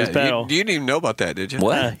 Oh, on yeah. his pedal. You didn't even know about that, did you?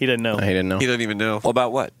 What? He didn't know. I didn't know. He doesn't even know. Well,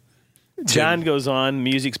 about what? John goes on,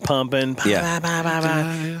 music's pumping.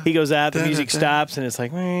 Yeah. He goes out, the music stops, and it's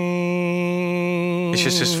like. It's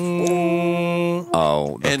just this.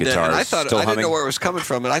 Oh, the And guitar I is thought still I didn't humming. know where it was coming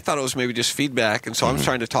from, and I thought it was maybe just feedback. And so I'm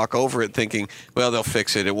trying to talk over it, thinking, well, they'll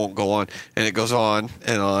fix it. It won't go on, and it goes on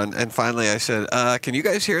and on. And finally, I said, "Can you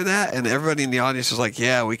guys hear that?" And everybody in the audience was like,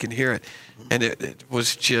 "Yeah, we can hear it." And it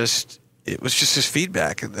was just this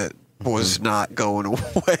feedback that was not going away.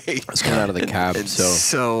 I was coming out of the cab,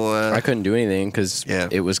 so I couldn't do anything because Yeah.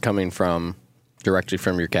 it was coming directly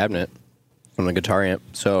from your cabinet, from the guitar amp.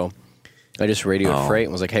 So I just radioed Freight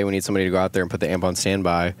and was like, "Hey, we need somebody to go out there and put the amp on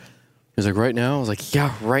standby." He was like, "Right now?" I was like,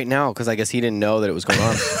 "Yeah, right now," because I guess he didn't know that it was going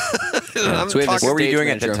on. I'm So we had this- talking- What were you stage doing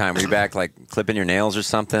at manager. that time? Were you back like clipping your nails or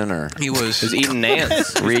something, or he was. He was eating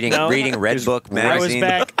Nans. reading No. Red Book magazine?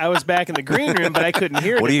 I was back in the green room, but I couldn't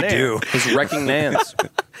hear it. What do in you there. do? He was wrecking Nans.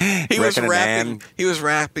 He was Wrecking a wrapping. man. He was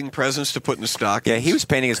wrapping presents to put in the stockings. Yeah, he was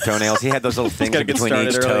painting his toenails. He had those little things gotta in get between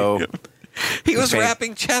started each early. toe. He was painting-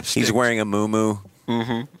 wrapping chapstick. He's wearing a muumuu.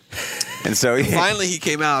 Mm-hmm. And so Finally, he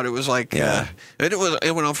came out. It was like Yeah. it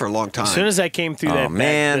went on for a long time. As soon as I came through Oh, that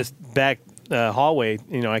man. back hallway,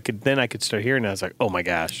 I could start hearing. I was like, oh my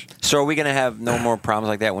gosh. So are we going to have no more problems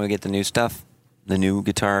like that when we get the new stuff? The new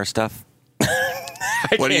guitar stuff?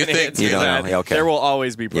 What do you think? You don't Caleb? know. Yeah, okay. There will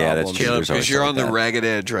always be problems. Yeah, that's true. Caleb, There's always because you're on something the like that. ragged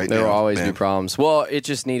edge right now. There will always man. be problems. Well, it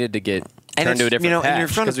just needed to get And turned to a it's, different patch. and you're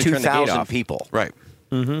in front of 'cause we turned the gate 2,000 off. people. Right.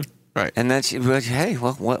 Mm-hmm. Right. And that's, hey,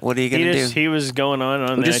 well, what are you going to do? He was going on,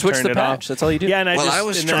 Well, and just I switch turned the it patch. off. That's all you do. Yeah, and Well, I I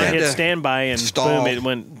was and then I trying hit to standby, and stall. boom, it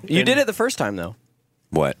went. You and- did it the first time, though.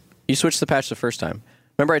 What? You switched the patch the first time.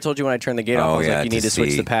 Remember I told you when I turned the gate off, Oh, I was yeah, like, you to need to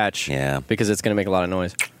switch see. the patch. Yeah. Because it's going to make a lot of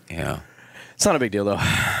noise. Yeah. It's not a big deal, though.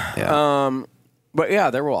 Yeah. But yeah,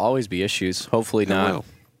 there will always be issues. Hopefully not.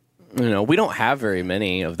 We don't have very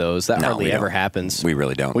many of those. That No, hardly we ever don't. happens. We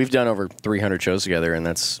really don't. We've done over 300 shows together, and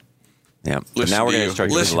that's Yeah. But Listen now we're to going you. to start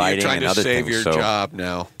doing Listen to you lighting trying and to other save things. your So, job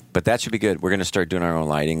now. but that should be good. We're going to start doing our own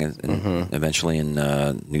lighting and eventually in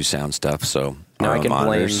new sound stuff. So Now our I own can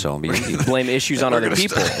monitors, blame so blame issues on We're other gonna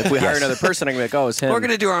people. start- If we hire Yes. another person, I can be like, oh, it's him. We're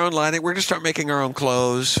going to do our own lighting. We're going to start making our own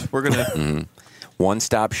clothes. We're going to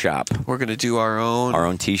one-stop shop. we're going to do our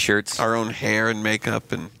own T-shirts. hair and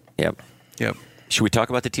makeup and Yep. yep. Should we talk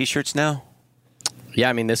about the T-shirts now? Yeah,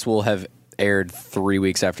 I mean, this will have aired 3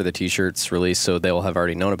 weeks after the T-shirts release, so they'll have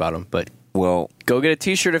already known about them. But Well, go get a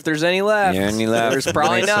T-shirt if there's any left. yeah, and you left. There's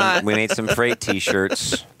probably not. We made some freight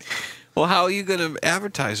T-shirts. Well, how are you going to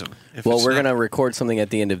advertise them? Well, we're going to record something at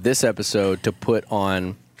the end of this episode to put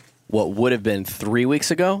on what would have been 3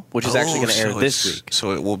 weeks ago, which is actually going to air this week.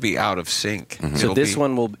 So it will be out of sync. So It'll this be-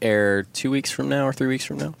 one will air 2 weeks from now or 3 weeks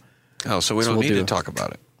from now. Oh, so we don't we'll need do- to talk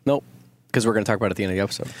about it. Nope, because we're going to talk about it at the end of the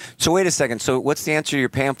episode. So wait a second. So what's the answer to your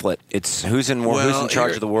pamphlet? It's who's in charge here-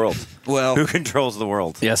 of the world? Well, Who controls the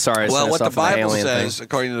world? Yeah, sorry. I well, sent us what the off on an Bible alien says, thing.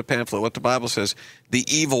 according to the pamphlet, what the Bible says, the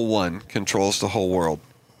evil one controls the whole world.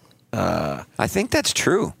 I think that's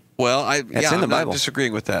true. Well, in the I'm Bible. not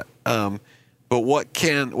disagreeing with that. But what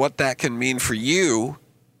that can mean for you,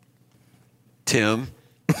 Tim,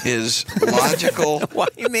 is logical. Why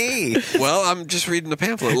me? Well, I'm just reading the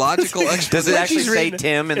pamphlet. Logical explanation. Does it actually He's say reading-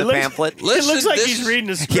 Tim in it the looks- pamphlet? Listen, it looks like this he's is- reading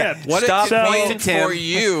a script. What Stop it can pointing mean to Tim. for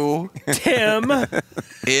you Tim.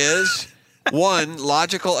 is one,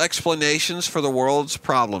 logical explanations for the world's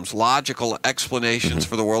problems. Logical explanations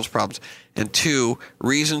for the world's problems. And two,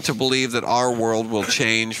 reason to believe that our world will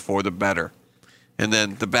change for the better. And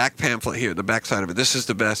then the back pamphlet here, the back side of it. This is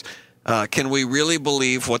the best. Can we really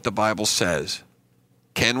believe what the Bible says?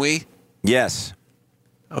 Can we? Yes.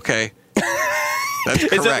 Okay. That's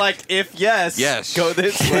correct. Is it like, if yes, Yes. go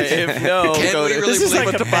this way, if no, Can go we to really This is believe like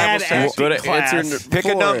what a the Bible bad says? acting Go to class. answer Pick a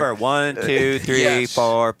four. number. 1, 2, 3, Yes.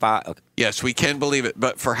 4, 5. Okay. Yes, we can believe it,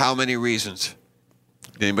 but for how many reasons?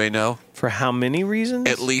 Anybody know? For how many reasons?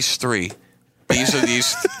 At least 3. These are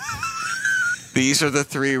these are the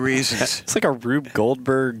 3 reasons. It's like a Rube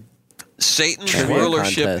Goldberg. Satan's Trivia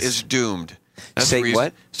rulership contest. is doomed. That's Say the reason.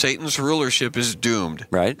 what? Satan's rulership is doomed.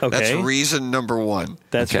 Right? Okay. That's reason number 1.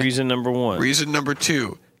 That's Okay. reason number one. Reason number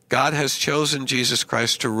 2, God has chosen Jesus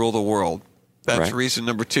Christ to rule the world. That's Right. reason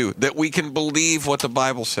number 2, that we can believe what the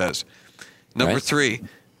Bible says. Number Right. 3,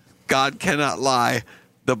 God cannot lie.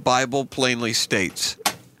 The Bible plainly states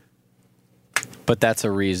But that's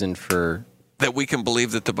a reason for that we can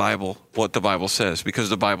believe that what the Bible says, because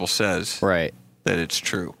the Bible says right. that it's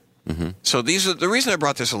true. So these are the reason I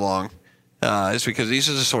brought this along is because these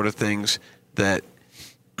are the sort of things that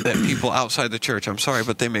people outside the church, I'm sorry,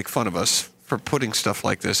 but they make fun of us for putting stuff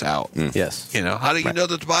like this out. Yes. You know, how do you know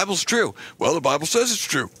that the Bible's true? Well, the Bible says it's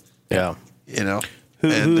true. Yeah. You know, Who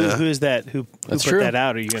And, who is that? Who That's put true. that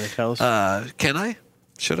out? Are you going to tell us? can I?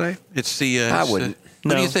 Should I? It's the. I it's the- wouldn't.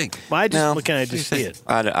 What do you think? Well, I just, No. what can I do you just see think? it?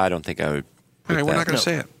 I don't think I would. All right, we're not that. going to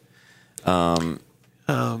say it.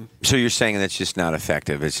 So you're saying that's just not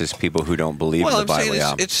effective. It's just people who don't believe Well, in I'm the Bible. saying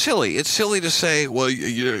Yeah. it's silly. It's silly to say, well,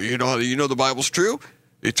 you know the Bible's true.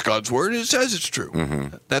 It's God's word, and it says it's true.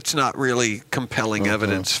 Mm-hmm. That's not really compelling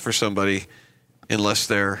evidence for somebody, unless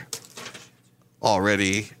they're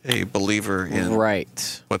already a believer in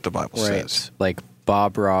Right. what the Bible Right. says. Like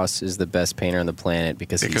Bob Ross is the best painter on the planet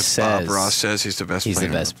because he Because says Bob Ross says he's the best. he's the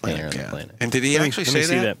painter best on the planet. painter on the Yeah. planet. And did he Let me- actually let me say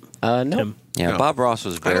see that? no. Tim. Yeah, No. Bob Ross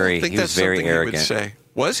was I don't very. think He was that's very something he would arrogant. say.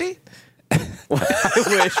 Was he?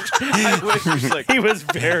 He was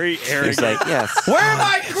very He's arrogant. like, yes. Where are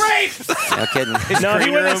my grapes? No kidding. No, he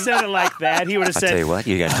wouldn't have said it like that. He would have I'll tell said, you what,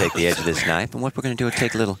 you're going to take the edge of this knife, and what we're going to do is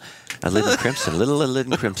take a little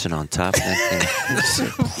Litten Crimson on top. And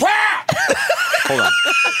hold on.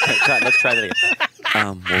 Let's try that again.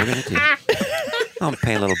 What we're going to do, I'm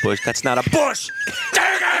painting a little bush. That's not a bush!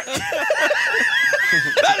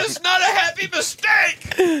 That is not a happy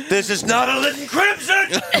mistake. This is not a Litten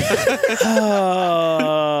Crimson!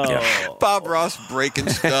 "Oh, Bob Ross breaking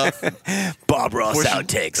stuff. Bob Ross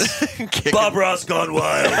outtakes. Bob Ross gone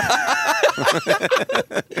wild.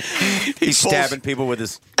 He's stabbing people with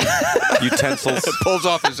his utensils. Pulls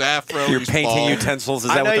off his afro. Your he's painting bald. utensils,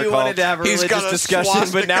 is I that know what they're you called? wanted to have a He's got religious a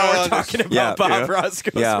discussion, but now swastika we're on talking his- about Yeah, Bob yeah. Ross.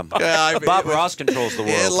 Goes Yeah. Yeah, Bob Ross controls the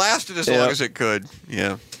It world. lasted as Yeah. long as it could.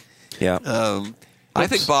 Yeah. Yeah. I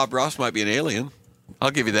think Bob Ross might be an alien.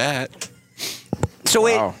 I'll give you that. So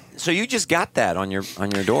wait. Wow. So you just got that on your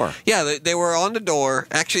door. Yeah, they were on the door.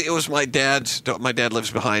 Actually, it was my dad's. My dad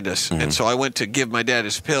lives behind us, and so I went to give my dad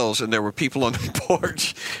his pills, and there were people on the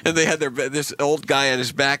porch, and they had this old guy at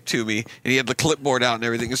his back to me, and he had the clipboard out and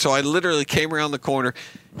everything. And so I literally came around the corner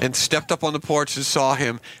and stepped up on the porch and saw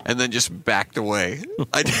him, and then just backed away.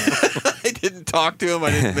 I didn't talk to him.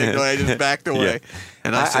 I didn't make noise. I just backed away.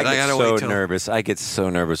 And I said, I get gotta so wait till nervous. I get so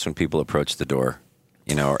nervous when people approach the door,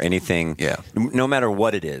 or anything. Yeah. No matter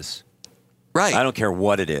what it is. Right. I don't care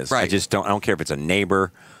what it is. Right. I don't care if it's a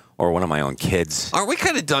neighbor or one of my own kids. Aren't we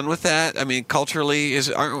kind of done with that? I mean, culturally,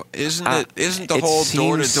 isn't the whole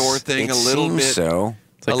door-to-door thing a little bit? So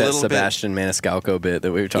It's like that Sebastian Maniscalco bit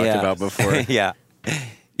that we talked about before. yeah.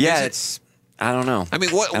 I don't know. I mean,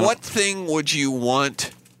 what thing would you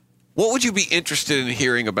want? What would you be interested in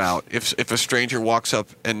hearing about if a stranger walks up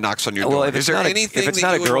and knocks on your door? If Is there anything if it's that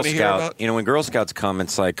not you a Girl would want to hear Scout, about? when Girl Scouts come,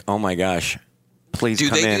 it's like, oh my gosh, please Do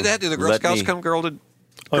come in. they do that? Do the Girl Scouts come girl to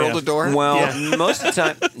door? Well, most of the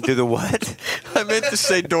time, do the what? I meant to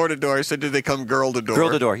say door to door. I said, do they come girl to door? Girl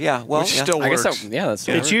to door, yeah. Well, which yeah. still I works. guess that's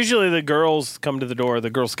It's usually the girls come to the door, the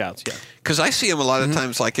Girl Scouts. Yeah. Because I see them a lot of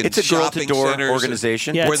times, like in It's a girl shopping to door centers,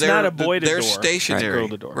 organization. Yeah, where it's not a boy to they're door. stationary, It's girl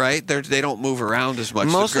to door. right? They don't move around as much.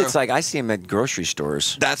 Mostly, it's like I see them at grocery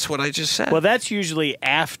stores. That's what I just said. Well, that's usually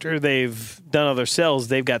after they've done other sales.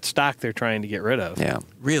 They've got stock they're trying to get rid of. Yeah.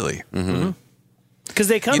 really. Because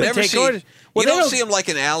they come You and never take see. orders. Well, you they don't see them like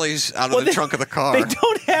in alleys out of Well, the trunk of the car. They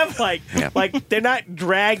don't have like they're not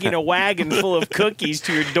dragging a wagon full of cookies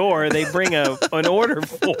to your door. They bring an order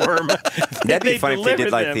form. That'd be They funny if they did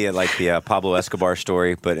deliver like the Pablo Escobar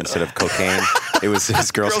story, but instead of cocaine, it was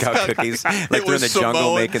his Girl Scout cookies. Like they're in was the jungle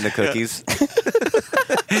Samoan. making the cookies,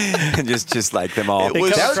 and just like them all. It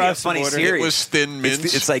was- That would be a across the funny border. series. It was Thin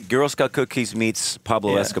Mints. It's like Girl Scout cookies meets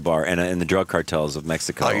Pablo Escobar and the drug cartels of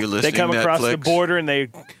Mexico. Oh, you're They listening. come across the Netflix? border and they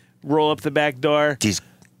roll up the back door. This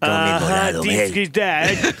Dorado, hey,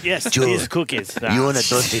 Dad. Yes, Joe, these cookies. you want a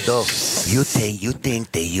dositos? You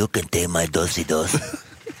think that you can take my dositos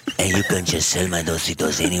and you can just sell my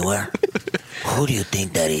dositos anywhere? Who do you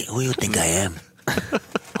think that is? Who do you think I am?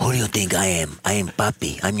 Who do you think I am? I am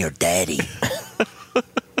Papi. I'm your daddy.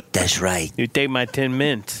 That's right. You take my 10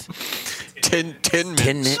 mints. 10 minutes. 10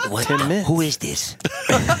 minutes. What? 10 minutes. Who is this?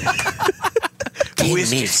 Who 10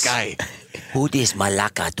 is minutes. this guy? Who this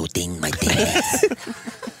malaca to think my 10 minutes?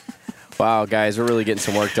 Wow, guys, we're really getting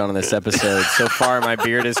some work done on this episode. So far, my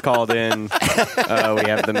beard is called in. We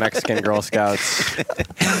have the Mexican Girl Scouts,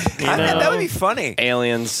 That would be funny.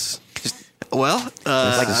 aliens. Well,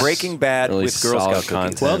 Like Breaking Bad really with Girl solid Scout cookies.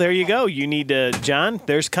 content. Well, there you go. You need to, John,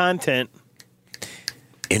 there's content.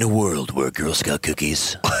 In a world where Girl Scout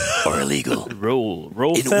cookies are illegal. Roll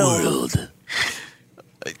In a film. world.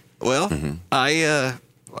 I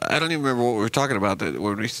don't even remember what we were talking about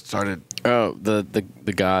when we started. Oh, the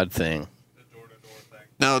God thing.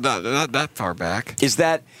 No, not that far back. Is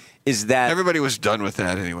that Everybody was done with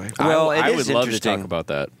that anyway. Well, I it would is love to interesting. talk about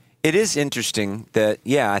that. It is interesting that,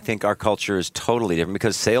 I think our culture is totally different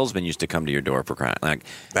because salesmen used to come to your door for crying. Like,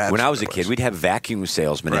 That's when I was what a it kid, was. we'd have vacuum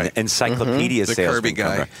salesmen Right. and encyclopedia The salesmen. Kirby come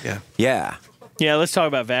guy, around. yeah. Yeah. Yeah, let's talk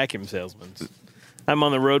about vacuum salesmen. I'm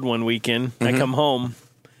on the road one weekend. I come home,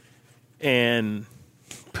 and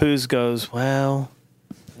Poos goes, well,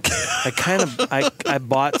 I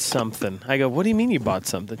bought something. I go, what do you mean you bought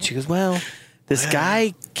something? She goes, well, this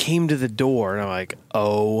guy came to the door, and I'm like,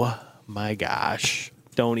 oh my gosh,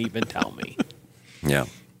 don't even tell me. Yeah.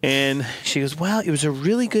 And she goes, well, it was a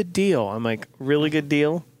really good deal. I'm like, really good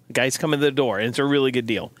deal? The guy's coming to the door, and it's a really good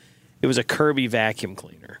deal. It was a Kirby vacuum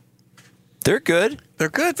cleaner. They're good. They're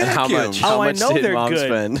good And how vacuums. much? I know did they're Mom good.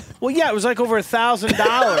 spend? Well, yeah, it was like over $1,000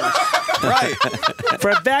 Right. for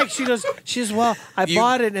a bag. She goes, well, I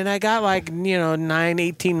bought it and I got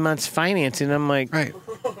 18 months financing. I'm like, Right.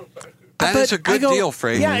 That but is a good I go, deal,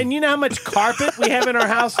 Fred. Yeah, and you know how much carpet we have in our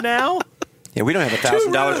house now? Yeah, we don't have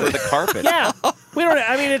 $1,000 worth of carpet. Yeah, we don't.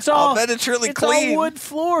 I mean, it's all. bet it's really it's clean. all wood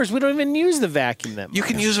floors. We don't even use the vacuum that much. You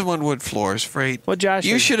can use them on wood floors, Freight. Well, Josh,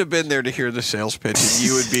 you should have been there to hear the sales pitch, and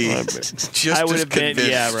you would be just I would as have been. convinced.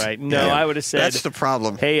 Yeah, right. No, I would have said. That's the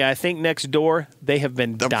problem. Hey, I think next door they have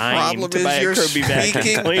been The dying problem to buy is a Kirby vacuum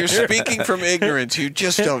you're cleaner. speaking from ignorance. You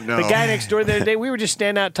just don't know. The guy next door the other day, we were just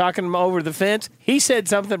standing out talking over the fence. He said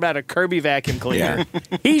something about a Kirby vacuum cleaner.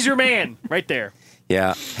 He's your man right there.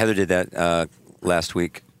 Yeah, Heather did that last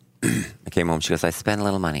week. I came home. She goes, I spent a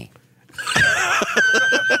little money.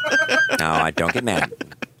 No, I don't get mad.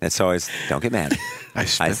 It's always, don't get mad. I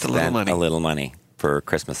spent a little money. For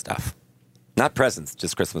Christmas stuff. Not presents,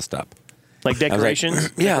 just Christmas stuff. Like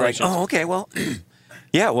decorations? Yeah, like, Decorations. oh, okay, well,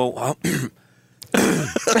 yeah, well,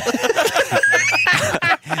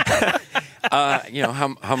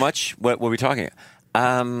 How much? What were we talking?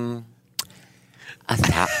 $1,000?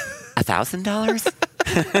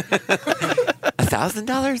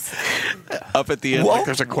 $1,000? Up at the end, like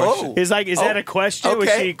there's a question. Whoa. Is that a question? Was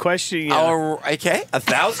she questioning you? Okay,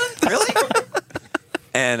 1,000? Really?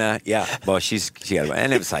 And well, she got it,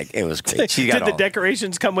 and it was great. She got Did the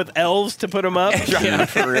decorations come with elves to put them up? Yeah,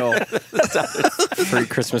 for real. Free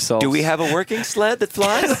Christmas elves. Do we have a working sled that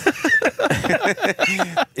flies?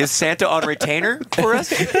 Is Santa on retainer for us?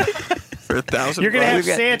 For $1,000. You're gonna have We've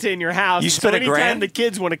got- Santa in your house. You so spent anytime $1,000? the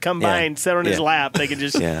kids want to come by Yeah. and sit on his Yeah. lap, they can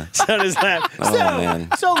just Yeah. sit on his lap. Oh, man.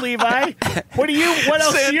 So Levi, what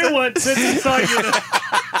else do you want since it's on you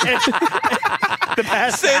the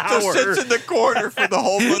past Santa hour? sits in the corner for the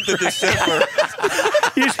whole month of December.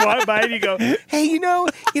 You just walk by and you go, hey,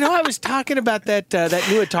 I was talking about that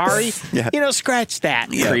new Atari. Yeah. Scratch that.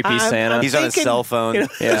 Creepy Santa. He's on his thinking, cell phone,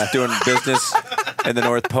 just doing business in the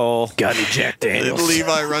North Pole. Got me Jack And Daniels.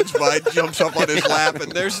 Levi runs by, jumps up on his lap,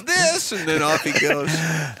 and there's this, and then off he goes.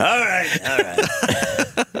 All right.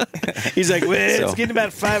 He's like, well, it's So- getting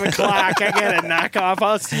about 5 o'clock. I got to knock off.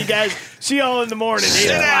 I'll see you all in the morning.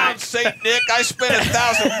 Sit 8 down, o'clock. Saint Nick. I spent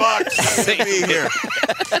 $1,000 to be here.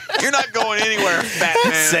 You're not going anywhere, fat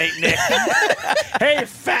man. Saint Nick. Hey,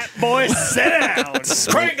 fat boy, sit down.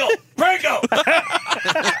 Pringle.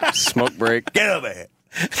 Smoke break. Get over here.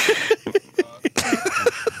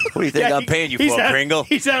 What do you think I'm paying you he's for, out, Pringle?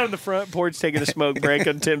 He's out on the front porch taking a smoke break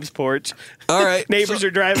on Tim's porch. All right. Neighbors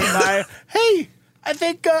are driving by. Hey, I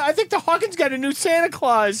think the Hawkins got a new Santa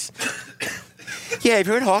Claus. Yeah, have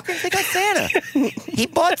you heard Hawkins? They got Santa. He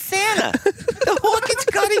bought Santa. The Hawkins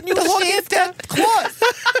got a new Santa Claus.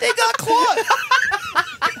 They got Claus.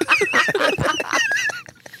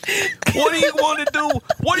 What do you want to do?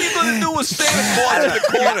 What are you going to do with Santa Claus in the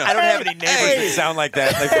corner? I don't have any neighbors that sound like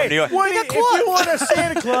that. Like from New York. If you want a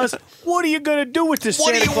Santa Claus, what are you going to do with this What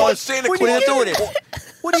Santa do you Claus? want Santa What Claus are you to doing do? it?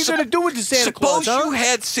 What are you going to do with the Santa Suppose Claus? Huh? you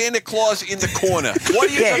had Santa Claus in the corner. What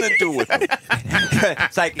are you Yeah. going to do with him?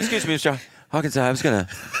 It's like, excuse me, Mr. Hawkins,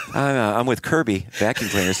 I'm with Kirby Vacuum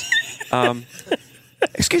Cleaners.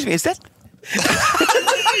 Excuse me, is that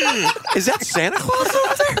Santa Claus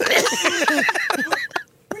over there?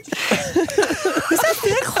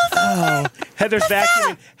 Heather's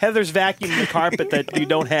vacuuming the carpet that you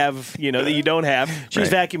don't have. She's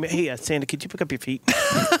vacuuming. Hey, Santa, could you pick up your feet?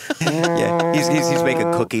 Yeah, he's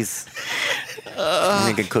making cookies.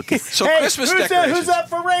 Making cookies. So Hey, Christmas who's decorations. who's up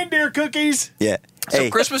for reindeer cookies? Yeah. So Hey,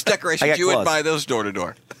 Christmas I decorations, got you would Claus. buy those door to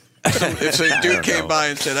door. If a dude came by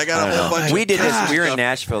and said, "I got a whole bunch," We of did this. Christmas We were in stuff.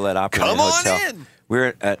 Nashville at Opryland Come on Hotel. in. We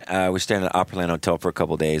were staying at Opryland Hotel for a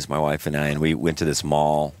couple of days, my wife and I, and we went to this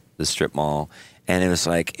mall, the strip mall, and it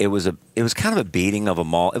was kind of a beating of a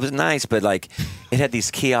mall. It was nice, but like it had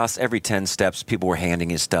these kiosks every 10 steps. People were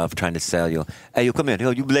handing you stuff, trying to sell you. Hey, you come in.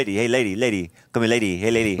 Hey, you lady. Hey, lady. Come here, lady.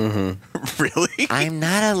 Hey, lady. Really? I'm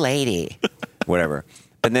not a lady. Whatever.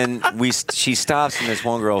 And then she stops, and this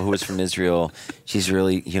one girl who was from Israel, she's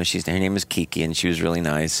really, her name is Kiki, and she was really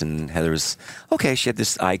nice. And Heather was, okay, she had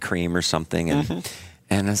this eye cream or something. And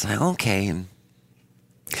I was like, okay. And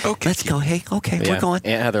let's go. Hey, okay, Yeah, we're going.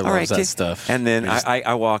 Aunt Heather All loves that kid. stuff. And then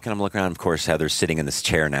I walk, and I'm looking around. Of course, Heather's sitting in this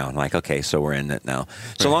chair now. I'm like, okay, so we're in it now.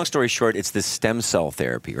 So long story short, it's this stem cell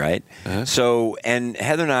therapy, right? So, and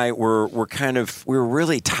Heather and I were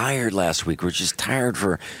really tired last week. We're just tired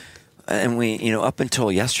and we, up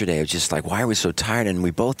until yesterday, it was just like, why are we so tired? And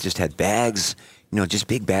we both just had bags, just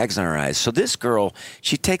big bags in our eyes. So this girl,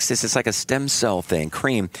 she takes this, it's like a stem cell thing,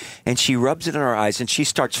 cream, and she rubs it in our eyes, and she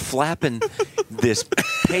starts flapping this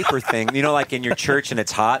paper thing, like in your church and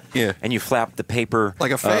it's hot, and you flap the paper.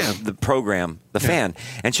 Like a fan. The program, the fan.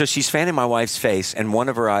 And so she's fanning my wife's face, and one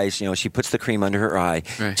of her eyes, she puts the cream under her eye.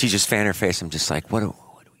 Right. She just fanned her face. I'm just like, what do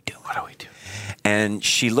we do? What do we do? And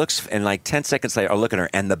she looks, and like 10 seconds later, I look at her,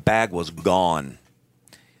 and the bag was gone.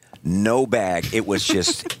 No bag. It was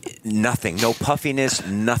just nothing. No puffiness,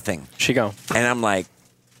 nothing. She go. And I'm like,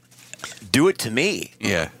 do it to me.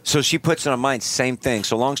 Yeah. So she puts it on mine, same thing.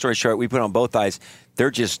 So long story short, we put it on both eyes.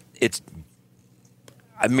 It's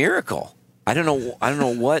a miracle. I don't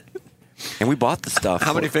know what. And we bought the stuff.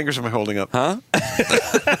 How many fingers am I holding up? Huh? And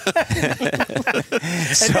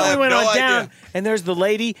then we went no on idea. down, and there's the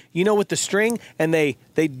lady, with the string, and they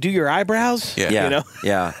do your eyebrows. Yeah. Yeah.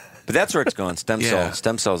 Yeah. But that's where it's going. Stem Yeah.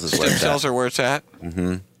 cells is where Stem it's cells at. are where it's at.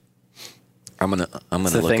 I'm gonna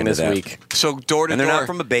It's the look thing into this that. week. So door to And door. they're not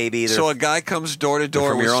from a baby. They're So a guy comes door to door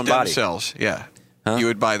from with your own stem body. cells. Yeah. Huh? You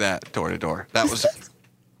would buy that door to door. That was.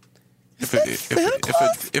 If a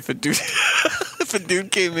dude if a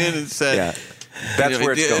dude came in and said, Yeah. That's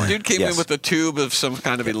where it's going. A dude came Yes. in with a tube of some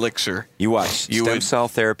kind of elixir. You watch. You Stem would- cell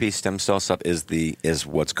therapy, stem cell stuff is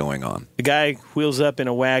what's going on The guy wheels up in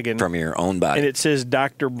a wagon, from your own body. and it says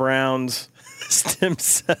Dr. Brown's stem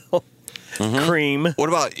cell cream. What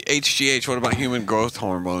about HGH? What about human growth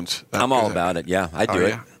hormones? I'm all about it. Yeah, I do Oh, it.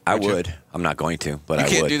 yeah? I Would you? would. I'm not going to, but You I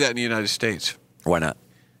can't would. do that in the United States. Why not?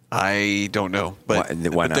 I don't know, but,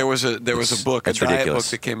 Why but not? there was a book, a That's diet ridiculous.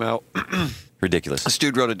 book that came out. Ridiculous. This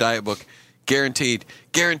dude wrote a diet book, guaranteed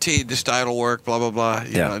this diet will work, blah blah blah.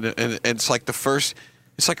 You Yeah. know, and it's like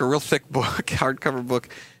it's like a real thick book, hardcover book.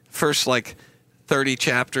 First like 30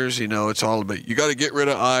 chapters, it's all about you got to get rid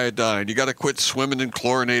of iodine, you got to quit swimming in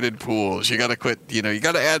chlorinated pools, you got to quit, you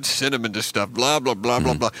got to add cinnamon to stuff, blah blah blah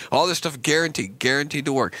blah blah. All this stuff guaranteed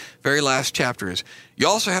to work. Very last chapter is you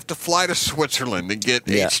also have to fly to Switzerland and get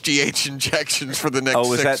Yeah. HGH injections for the next Oh,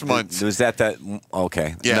 was 6 that months. Was that?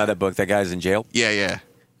 Okay. Yeah. Another book. That guy's in jail. Yeah.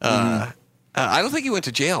 I don't think he went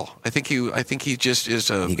to jail. I think he just is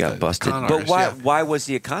a He got busted. con But artist, why? yeah. Why was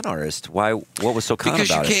he a con artist? Why? What was so con Because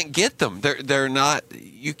about you it? can't get them. They're not.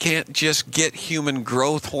 You can't just get human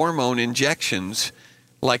growth hormone injections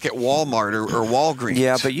like at Walmart or Walgreens.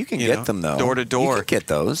 Yeah, but you can get them though. door to door. You can get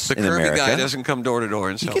those The in Kirby America. guy doesn't come door to door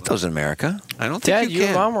and You sell get them. those in America. I don't think Dad, you you can.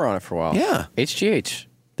 and Mom were on it for a while. Yeah. HGH.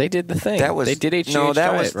 They did the thing. That was- they did HGH no, that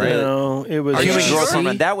diet, was the- right? No, it was Are you Human sure? growth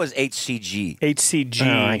hormone. That was HCG. HCG.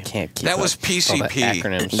 Oh, I can't keep That up was with all the PCP.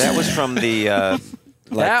 acronyms. That was from the.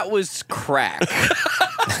 that was crack.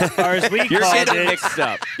 Or as we You're called getting it it, mixed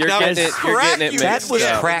up. You're Now, getting it. You're crack getting it you mixed That was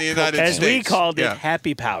get up. crack in the United as we States. called it, Yeah.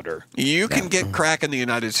 happy powder. You can get crack in the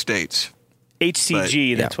United States.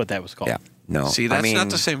 HCG, But- that's what that was called. Yeah. No. See, that's I mean, not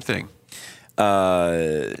the same thing.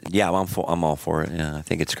 Yeah, I'm all for it. Yeah, I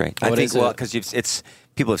think it's great. I What think is it? because it's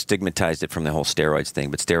people have stigmatized it from the whole steroids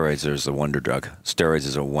thing, but steroids is a wonder drug. Steroids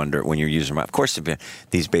is a wonder when you're using them. Of course,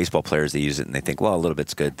 these baseball players they use it and they think, well, a little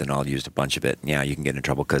bit's good, then I'll use a bunch of it. Yeah, you can get in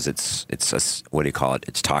trouble because it's what do you call it?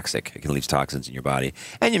 It's toxic. It can leave toxins in your body,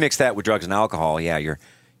 and you mix that with drugs and alcohol. Yeah, your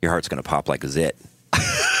heart's going to pop like a zit,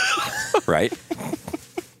 right?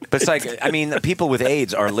 But it's like, I mean, people with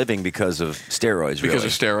AIDS are living because of steroids. Because really.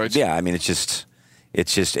 of steroids? Yeah, I mean,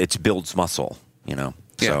 it builds muscle,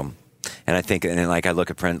 So, and I think, and then like I look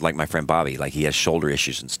at friends like my friend Bobby, like he has shoulder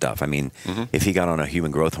issues and stuff. I mean, if he got on a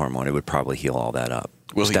human growth hormone, it would probably heal all that up.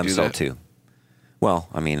 Will he Stem do cell that? too. Well,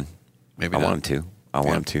 I mean, Maybe I not. want him to. I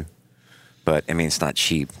want him to. But I mean, it's not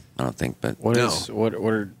cheap. I don't think. But What's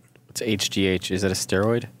No. HGH? Is it a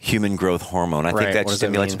steroid? human growth hormone. I Right, think that what does that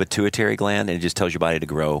stimulates mean? the pituitary gland and it just tells your body to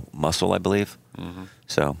grow muscle, I believe.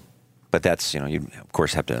 So, but that's, you of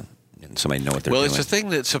course have to, somebody know what they're Well, doing. it's a thing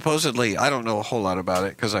that supposedly I don't know a whole lot about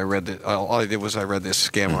it because I read that. All I did was I read this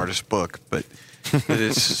scam artist book, but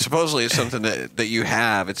it's supposedly it's something that you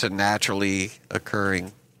have. It's a naturally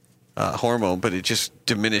occurring hormone, but it just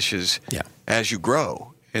diminishes Yeah. as you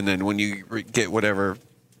grow, and then when you get whatever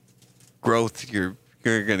growth you're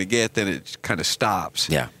going to get, then it kind of stops.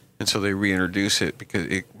 Yeah. and so they reintroduce it because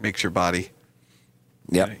it makes your body.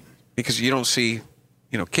 Yep. Because you don't see,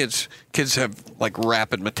 kids have like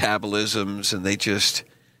rapid metabolisms and they just,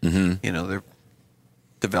 they're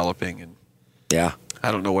developing, and Yeah.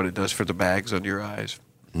 I don't know what it does for the bags under your eyes.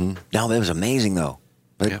 No, that was amazing though.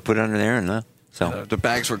 They Yeah. put it under there and so. The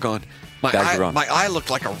bags were gone. My Bags eye, were gone. my eye looked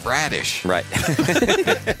like a radish, Right.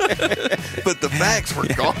 but the bags were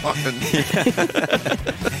gone.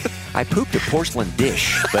 I pooped a porcelain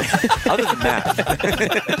dish, but other than that,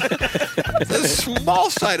 It's a small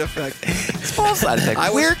side effect. small side effect.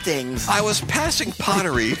 Weird things. I was passing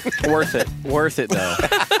pottery. Worth it. Worth it though.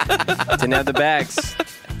 Didn't have the bags.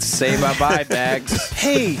 Say bye-bye, bags.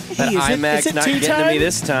 Hey, That is iMac's it not tea getting time? to me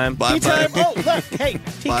this time. Bye, Tea time. Oh, look. Hey,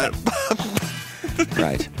 tea Bye.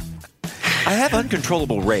 Right. I have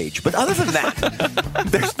uncontrollable rage, but other than that,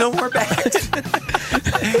 there's no more bags.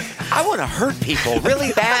 I want to hurt people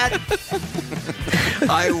really bad.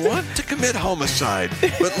 I want to commit homicide,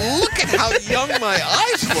 but look at how young my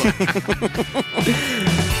eyes look.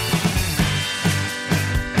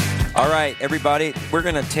 All right, everybody, we're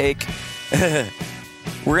gonna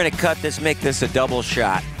cut this, make this a double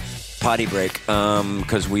shot potty break,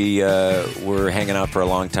 because we were hanging out for a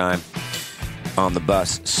long time on the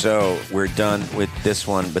bus. So we're done with this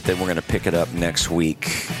one, but then we're gonna pick it up next week.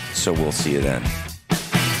 So we'll see you then.